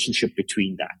 the relationship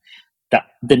between that.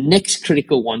 The next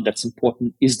critical one that's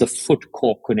important is the foot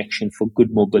core connection for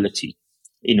good mobility.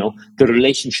 The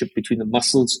relationship between the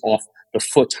muscles of the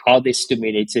foot, how they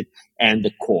stimulate it, and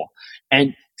the core.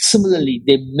 And similarly,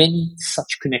 there are many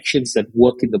such connections that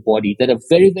work in the body that are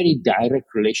very, very direct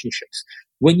relationships.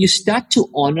 When you start to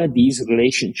honor these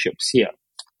relationships here,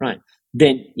 right,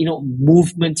 then,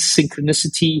 movement,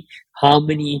 synchronicity,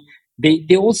 harmony, they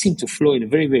all seem to flow in a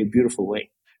very, very beautiful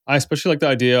way. I especially like the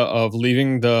idea of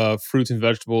leaving the fruits and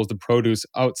vegetables, the produce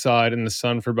outside in the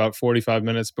sun for about 45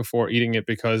 minutes before eating it,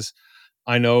 because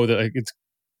I know that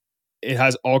it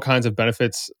has all kinds of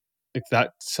benefits, like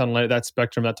that sunlight, that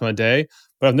spectrum, that time of day.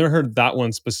 But I've never heard that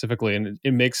one specifically, and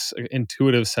it makes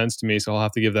intuitive sense to me. So I'll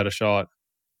have to give that a shot.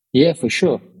 Yeah, for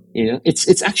sure.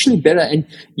 It's actually better, and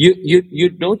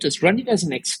you'd notice, run it as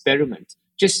an experiment.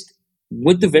 Just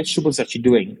with the vegetables that you're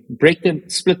doing, break them,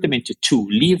 split them into 2,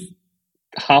 leave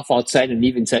half outside and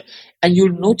leave inside, and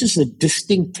you'll notice a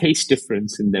distinct taste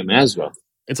difference in them as well.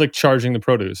 It's like charging the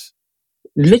produce.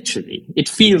 Literally, it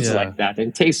feels like that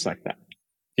and tastes like that.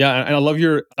 Yeah, and I love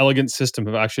your elegant system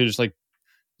of actually just like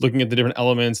looking at the different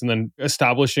elements and then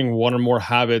establishing one or more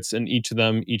habits in each of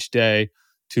them each day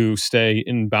to stay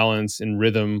in balance, in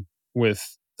rhythm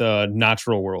with the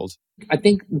natural world. I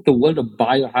think the world of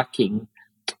biohacking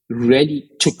really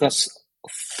took us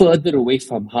further away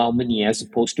from harmony as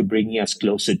opposed to bringing us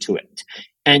closer to it.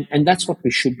 And that's what we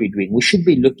should be doing. We should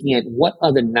be looking at what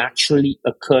are the naturally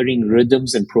occurring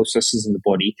rhythms and processes in the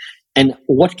body, and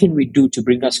what can we do to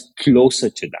bring us closer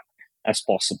to that as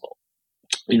possible.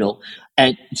 you know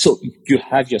and so you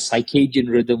have your circadian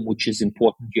rhythm, which is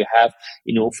important. You have,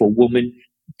 for women,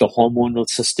 the hormonal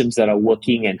systems that are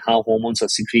working and how hormones are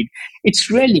secreted.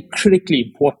 It's really critically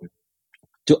important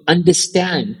to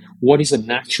understand what is a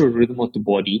natural rhythm of the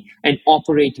body and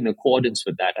operate in accordance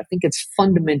with that. I think it's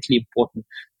fundamentally important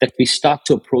that we start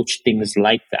to approach things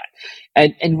like that.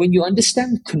 And when you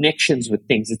understand connections with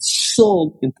things, it's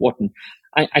so important.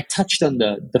 I touched on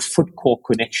the foot core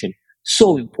connection.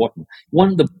 So important. One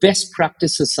of the best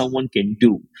practices someone can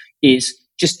do is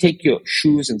just take your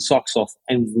shoes and socks off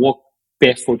and walk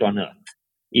barefoot on earth.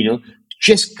 You know,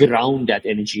 just ground that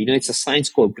energy. It's a science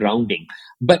called grounding.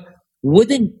 But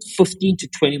within 15 to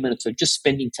 20 minutes of just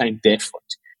spending time barefoot,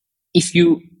 if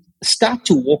you start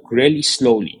to walk really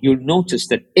slowly, you'll notice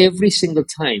that every single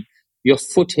time your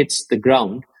foot hits the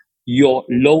ground, your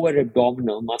lower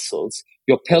abdominal muscles,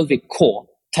 your pelvic core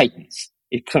tightens,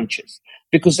 it crunches,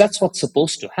 because that's what's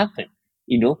supposed to happen.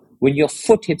 When your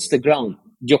foot hits the ground,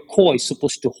 your core is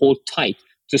supposed to hold tight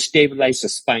to stabilize the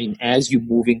spine as you're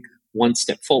moving one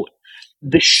step forward.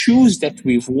 The shoes that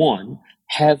we've worn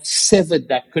have severed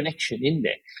that connection in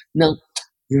there. Now,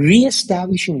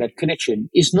 reestablishing that connection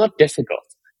is not difficult.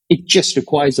 It just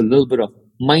requires a little bit of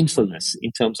mindfulness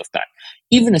in terms of that.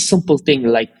 Even a simple thing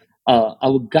like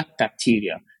our gut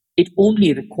bacteria, it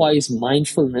only requires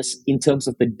mindfulness in terms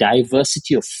of the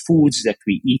diversity of foods that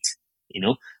we eat.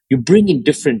 You bring in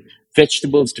different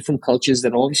vegetables, different cultures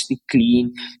that are obviously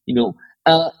clean,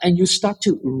 and you start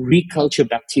to reculture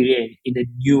bacteria in a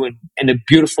new and a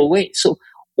beautiful way. So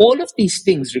all of these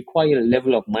things require a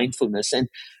level of mindfulness,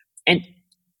 and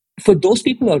for those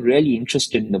people who are really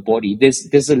interested in the body,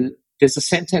 there's a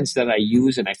sentence that I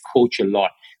use and I coach a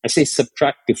lot. I say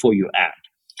subtract before you add.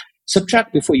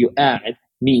 Subtract before you add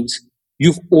means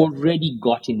you've already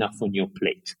got enough on your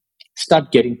plate.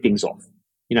 Start getting things off.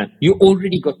 You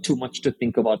already got too much to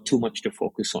think about, too much to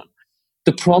focus on.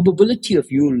 The probability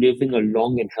of you living a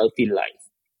long and healthy life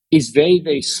is very,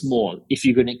 very small if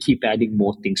you're going to keep adding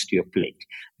more things to your plate.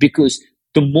 Because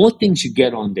the more things you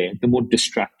get on there, the more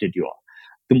distracted you are.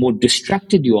 The more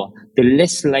distracted you are, the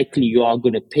less likely you are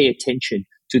going to pay attention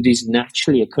to these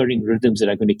naturally occurring rhythms that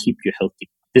are going to keep you healthy.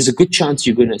 There's a good chance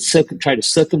you're going to try to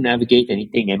circumnavigate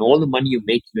anything, and all the money you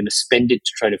make, you're going to spend it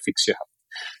to try to fix your health.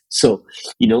 So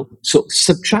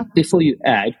subtract before you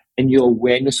add, and your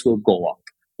awareness will go up.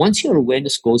 Once your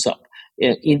awareness goes up,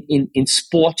 in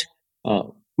sport,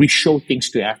 we show things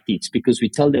to athletes because we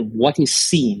tell them what is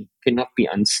seen cannot be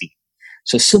unseen.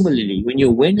 So similarly, when your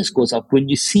awareness goes up, when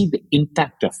you see the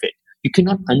impact of it, you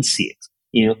cannot unsee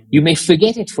it. You may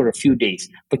forget it for a few days,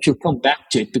 but you'll come back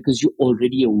to it because you're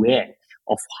already aware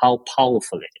of how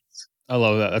powerful it is. I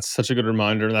love that. That's such a good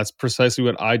reminder. And that's precisely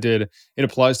what I did. It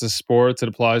applies to sports, it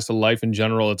applies to life in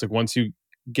general. It's like once you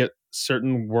get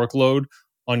certain workload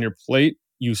on your plate,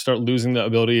 you start losing the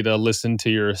ability to listen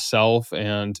to yourself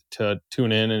and to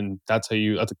tune in. And that's like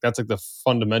the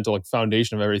fundamental, like,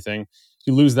 foundation of everything. If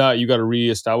you lose that, you got to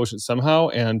reestablish it somehow.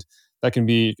 And that can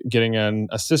be getting an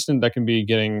assistant, that can be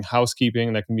getting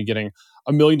housekeeping, that can be getting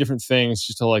a million different things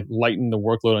just to like lighten the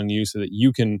workload on you so that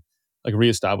you can like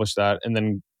reestablish that and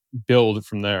then build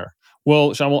from there.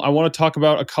 Well, Shayamal, I want to talk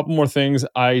about a couple more things.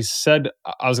 I said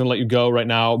I was going to let you go right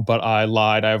now, but I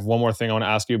lied. I have one more thing I want to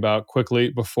ask you about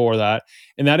quickly before that.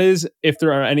 And that is if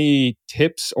there are any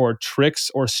tips or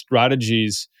tricks or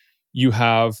strategies you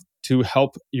have to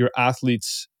help your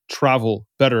athletes travel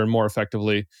better and more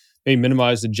effectively, maybe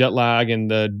minimize the jet lag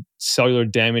and the cellular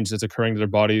damage that's occurring to their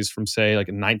bodies from, say, like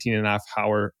a 19 and a half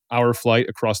hour flight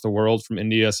across the world from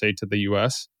India, say, to the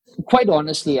US. Quite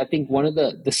honestly, I think one of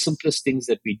the simplest things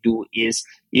that we do is,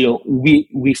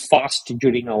 we fast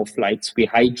during our flights. We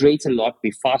hydrate a lot.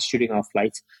 We fast during our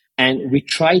flights, and we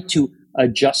try to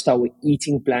adjust our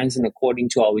eating plans in according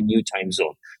to our new time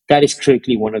zone. That is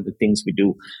critically one of the things we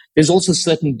do. There's also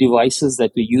certain devices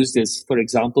that we use. For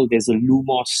example, there's a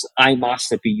Lumos eye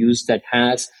mask that we use that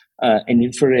has an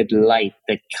infrared light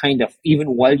that kind of,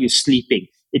 even while you're sleeping,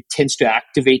 it tends to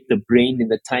activate the brain in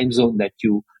the time zone that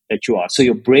you are. So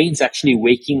your brain's actually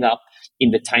waking up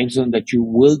in the time zone that you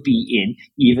will be in,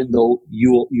 even though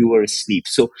you were asleep.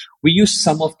 So we use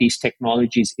some of these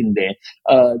technologies in there.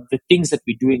 The things that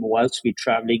we're doing whilst we're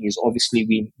traveling is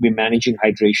obviously we're managing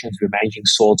hydrations, we're managing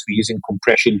salts, we're using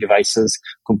compression devices,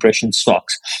 compression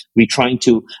socks. We're trying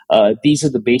to, these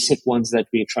are the basic ones that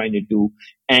we're trying to do.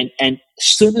 And as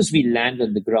soon as we land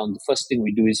on the ground, the first thing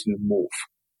we do is we move.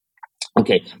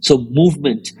 Okay, so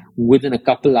movement within a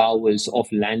couple hours of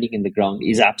landing in the ground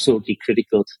is absolutely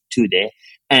critical to there.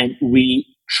 And we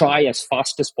try as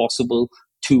fast as possible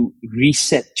to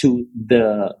reset to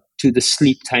the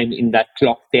sleep time in that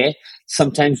clock there.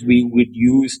 Sometimes we would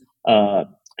use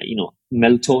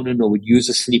melatonin, or would use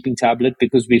a sleeping tablet,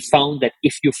 because we found that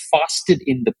if you fasted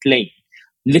in the plane,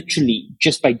 literally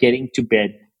just by getting to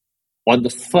bed on the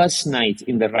first night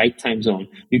in the right time zone,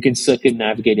 you can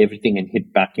circumnavigate everything and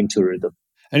hit back into rhythm.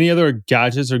 Any other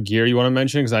gadgets or gear you want to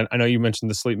mention? Because I know you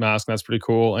mentioned the sleep mask, and that's pretty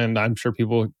cool. And I'm sure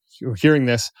people who are hearing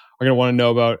this are going to want to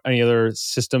know about any other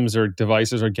systems or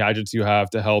devices or gadgets you have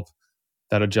to help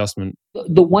that adjustment.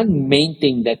 The one main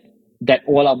thing that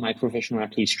all our my professional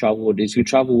athletes travel with is we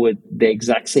travel with the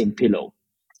exact same pillow.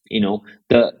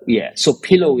 So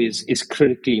pillow is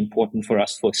critically important for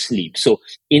us for sleep. So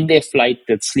in their flight,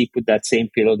 they sleep with that same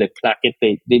pillow. They plaque it.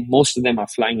 They most of them are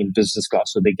flying in business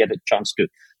class, so they get a chance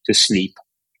to sleep.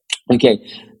 Okay,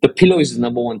 the pillow is the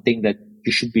number one thing that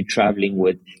you should be traveling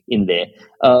with in there.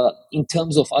 In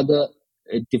terms of other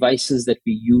devices that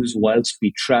we use whilst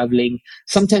we traveling,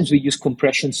 sometimes we use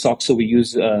compression socks, so we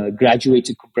use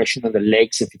graduated compression on the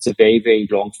legs if it's a very, very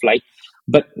long flight,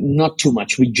 but not too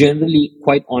much. We generally,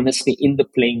 quite honestly, in the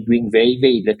plane, doing very,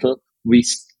 very little.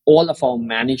 All of our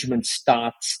management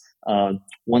starts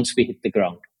once we hit the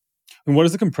ground. And what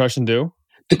does the compression do?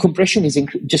 The compression is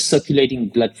just circulating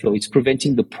blood flow. It's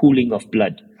preventing the pooling of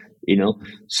blood.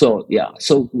 So yeah.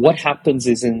 So what happens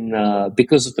is,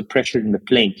 because of the pressure in the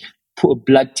plane,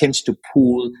 blood tends to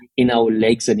pool in our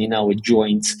legs and in our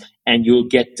joints, and you'll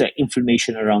get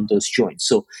inflammation around those joints.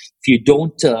 So if you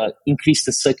don't increase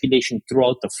the circulation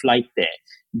throughout the flight there,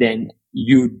 then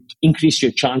you increase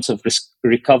your chance of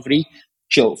recovery.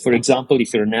 So, for example,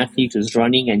 if you're an athlete who's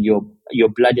running and your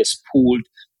blood is pooled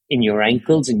in your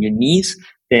ankles and your knees,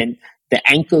 then the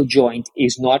ankle joint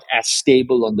is not as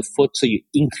stable on the foot, so you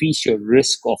increase your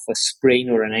risk of a sprain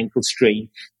or an ankle strain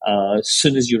as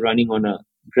soon as you're running on a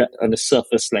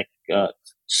surface like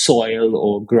soil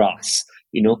or grass,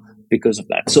 because of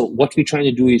that. So what we're trying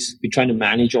to do is we're trying to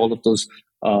manage all of those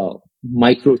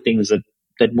micro things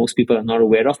that most people are not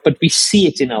aware of, but we see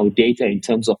it in our data in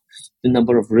terms of the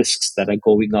number of risks that are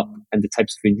going up and the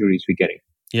types of injuries we're getting.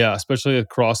 Yeah, especially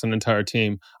across an entire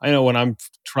team. I know when I'm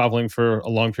traveling for a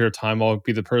long period of time, I'll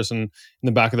be the person in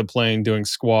the back of the plane doing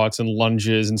squats and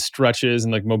lunges and stretches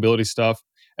and like mobility stuff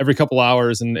every couple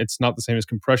hours. And it's not the same as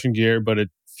compression gear, but it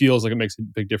feels like it makes a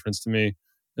big difference to me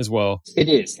as well. It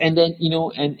is. And then,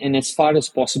 and as far as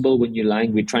possible when you're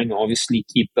lying, we're trying to obviously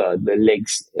keep the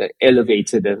legs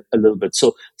elevated a little bit.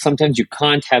 So sometimes you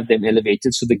can't have them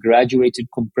elevated. So the graduated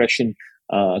compression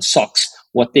socks,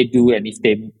 what they do,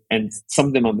 and some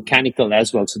of them are mechanical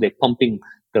as well. So they're pumping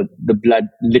the blood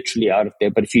literally out of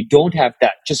there. But if you don't have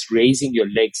that, just raising your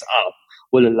legs up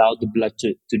will allow the blood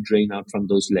to drain out from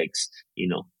those legs.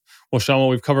 Well, Shayamal,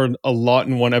 we've covered a lot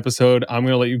in one episode. I'm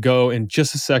going to let you go in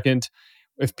just a second.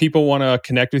 If people want to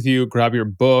connect with you, grab your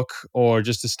book, or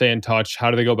just to stay in touch,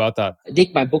 how do they go about that? I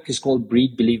think my book is called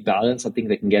Breathe, Believe, Balance. I think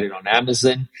they can get it on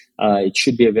Amazon. It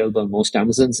should be available on most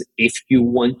Amazons. If you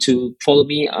want to follow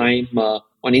me, I'm on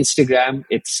Instagram.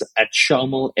 It's at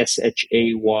Shayamal,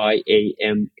 Shayamal.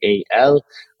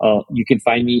 You can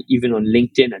find me even on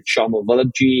LinkedIn at Shayamal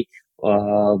Vallabhjee.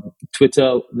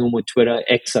 Twitter, no more Twitter,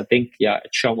 X, I think, at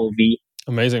Shayamal V.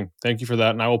 Amazing. Thank you for that.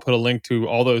 And I will put a link to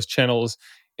all those channels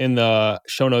in the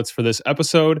show notes for this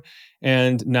episode.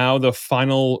 And now the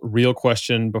final real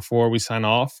question before we sign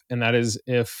off. And that is,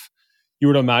 if you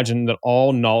were to imagine that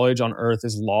all knowledge on earth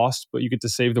is lost, but you get to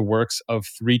save the works of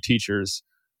 3 teachers,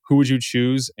 who would you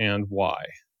choose and why?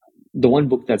 The one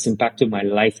book that's impacted my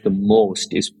life the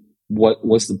most is what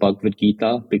was the Bhagavad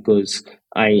Gita, because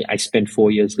I spent 4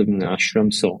 years living in an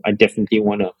ashram, so I definitely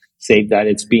want to save that.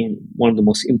 It's been one of the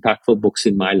most impactful books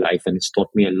in my life, and it's taught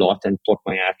me a lot and taught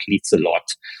my athletes a lot.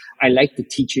 I like the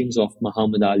teachings of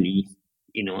Muhammad Ali.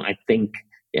 I think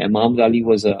Muhammad Ali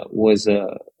was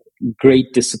a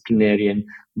great disciplinarian,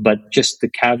 but just the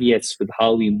caveats with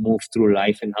how he moved through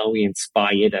life and how he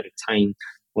inspired at a time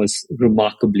was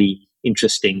remarkably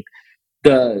interesting.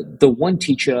 The one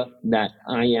teacher that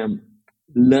I am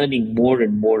learning more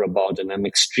and more about, and I'm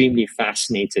extremely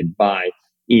fascinated by,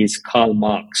 is Karl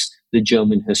Marx, the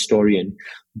German historian,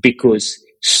 because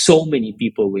so many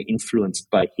people were influenced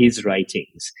by his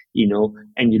writings,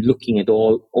 and you're looking at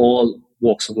all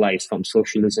walks of life, from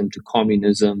socialism to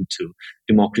communism to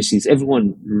democracies.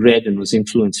 Everyone read and was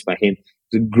influenced by him.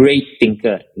 He's a great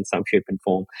thinker in some shape and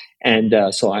form. And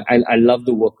so I love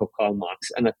the work of Karl Marx.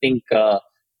 And I think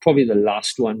probably the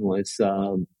last one was,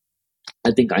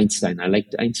 I think, Einstein. I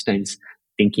liked Einstein's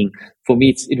thinking. For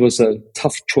me, it was a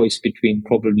tough choice between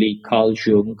probably Carl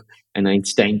Jung and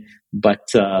Einstein. But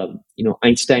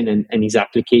Einstein and his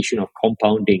application of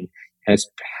compounding has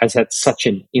had such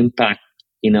an impact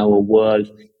in our world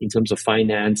in terms of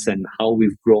finance and how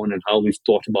we've grown and how we've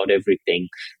thought about everything,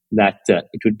 that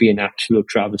it would be an absolute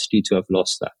travesty to have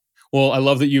lost that. Well, I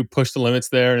love that you pushed the limits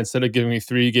there. And instead of giving me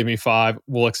 3, you gave me 5.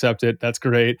 We'll accept it. That's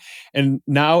great. And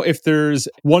now, if there's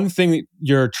one thing that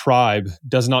your tribe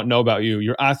does not know about you,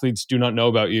 your athletes do not know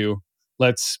about you,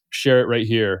 let's share it right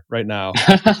here, right now.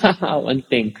 One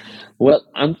thing. Well,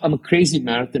 I'm a crazy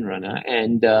marathon runner,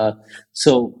 and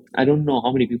so I don't know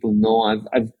how many people know.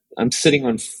 I'm sitting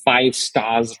on 5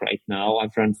 stars right now.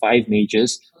 I've run 5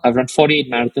 majors. I've run 48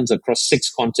 marathons across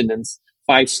 6 continents,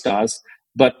 5 stars.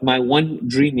 But my one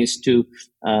dream is to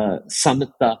summit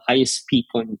the highest peak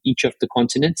on each of the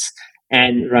continents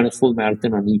and run a full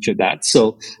marathon on each of that.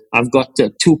 So I've got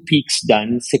 2 peaks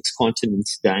done, 6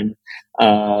 continents done,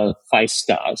 5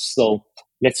 stars. So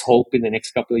let's hope in the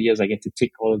next couple of years I get to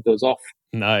tick all of those off.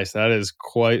 Nice. That is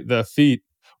quite the feat.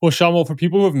 Well, Shayamal, for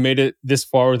people who have made it this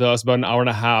far with us, about an hour and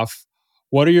a half,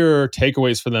 what are your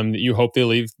takeaways for them that you hope they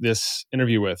leave this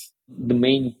interview with? The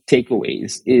main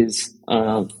takeaways is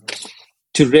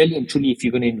to really and truly, if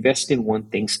you're going to invest in one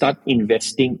thing, start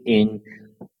investing in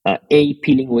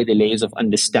peeling away the layers of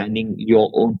understanding your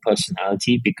own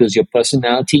personality, because your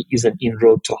personality is an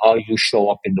inroad to how you show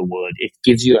up in the world. It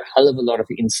gives you a hell of a lot of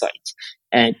insights.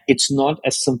 And it's not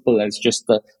as simple as just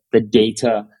the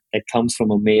data that comes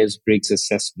from a Myers-Briggs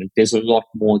assessment. There's a lot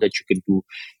more that you can do.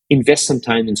 Invest some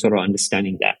time in sort of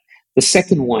understanding that. The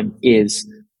second one is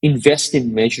invest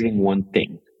in measuring one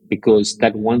thing, because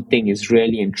that one thing is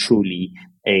really and truly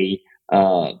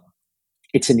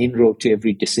it's an inroad to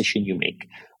every decision you make.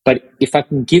 But if I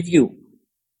can give you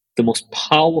the most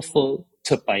powerful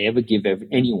tip I ever give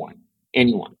anyone,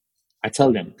 I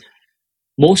tell them,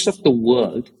 most of the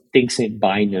world thinks in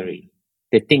binary.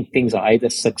 They think things are either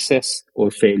success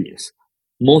or failures.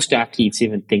 Most athletes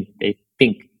even think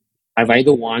I've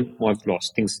either won or I've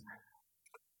lost things.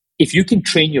 If you can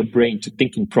train your brain to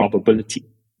think in probability,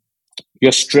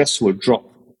 your stress will drop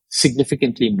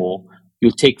significantly more.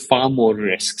 You'll take far more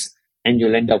risks, and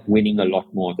you'll end up winning a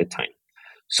lot more of the time.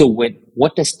 So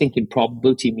what does think in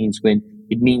probability means?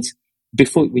 It means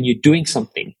when you're doing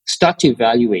something, start to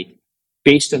evaluate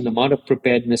based on the amount of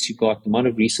preparedness you got, the amount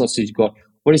of resources you got,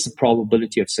 what is the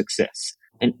probability of success?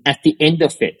 And at the end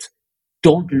of it,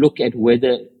 don't look at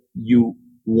whether you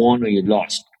won or you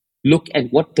lost. Look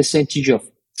at what percentage of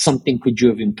something could you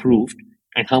have improved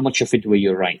and how much of it were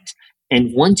you right.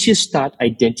 And once you start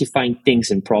identifying things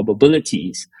and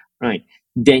probabilities, right,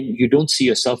 then you don't see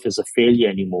yourself as a failure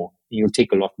anymore. You'll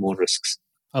take a lot more risks.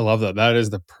 I love that. That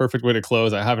is the perfect way to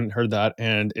close. I haven't heard that.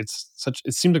 And it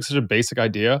seems like such a basic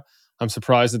idea. I'm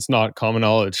surprised it's not common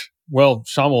knowledge. Well,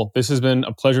 Shayamal, this has been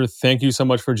a pleasure. Thank you so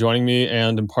much for joining me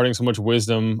and imparting so much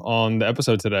wisdom on the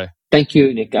episode today. Thank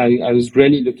you, Nick. I was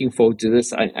really looking forward to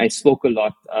this. I spoke a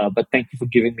lot, but thank you for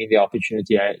giving me the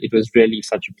opportunity. It was really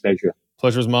such a pleasure.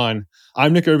 Pleasure's mine.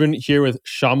 I'm Nick Urban here with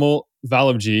Shayamal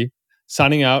Vallabhjee,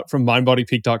 signing out from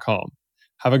mindbodypeak.com.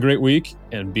 Have a great week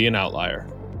and be an outlier.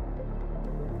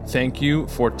 Thank you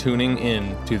for tuning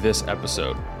in to this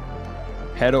episode.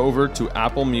 Head over to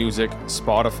Apple Music,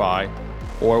 Spotify,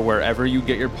 or wherever you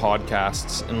get your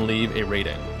podcasts and leave a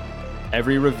rating.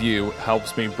 Every review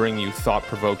helps me bring you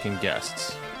thought-provoking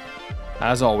guests.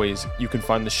 As always, you can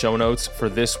find the show notes for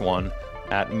this one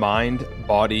at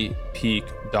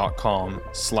mindbodypeak.com/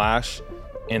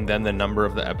 and then the number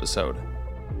of the episode.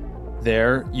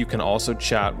 There, you can also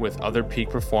chat with other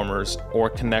peak performers or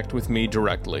connect with me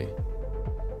directly.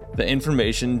 The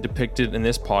information depicted in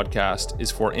this podcast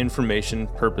is for information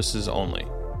purposes only.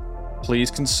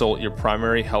 Please consult your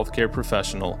primary healthcare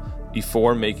professional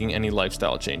before making any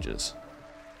lifestyle changes.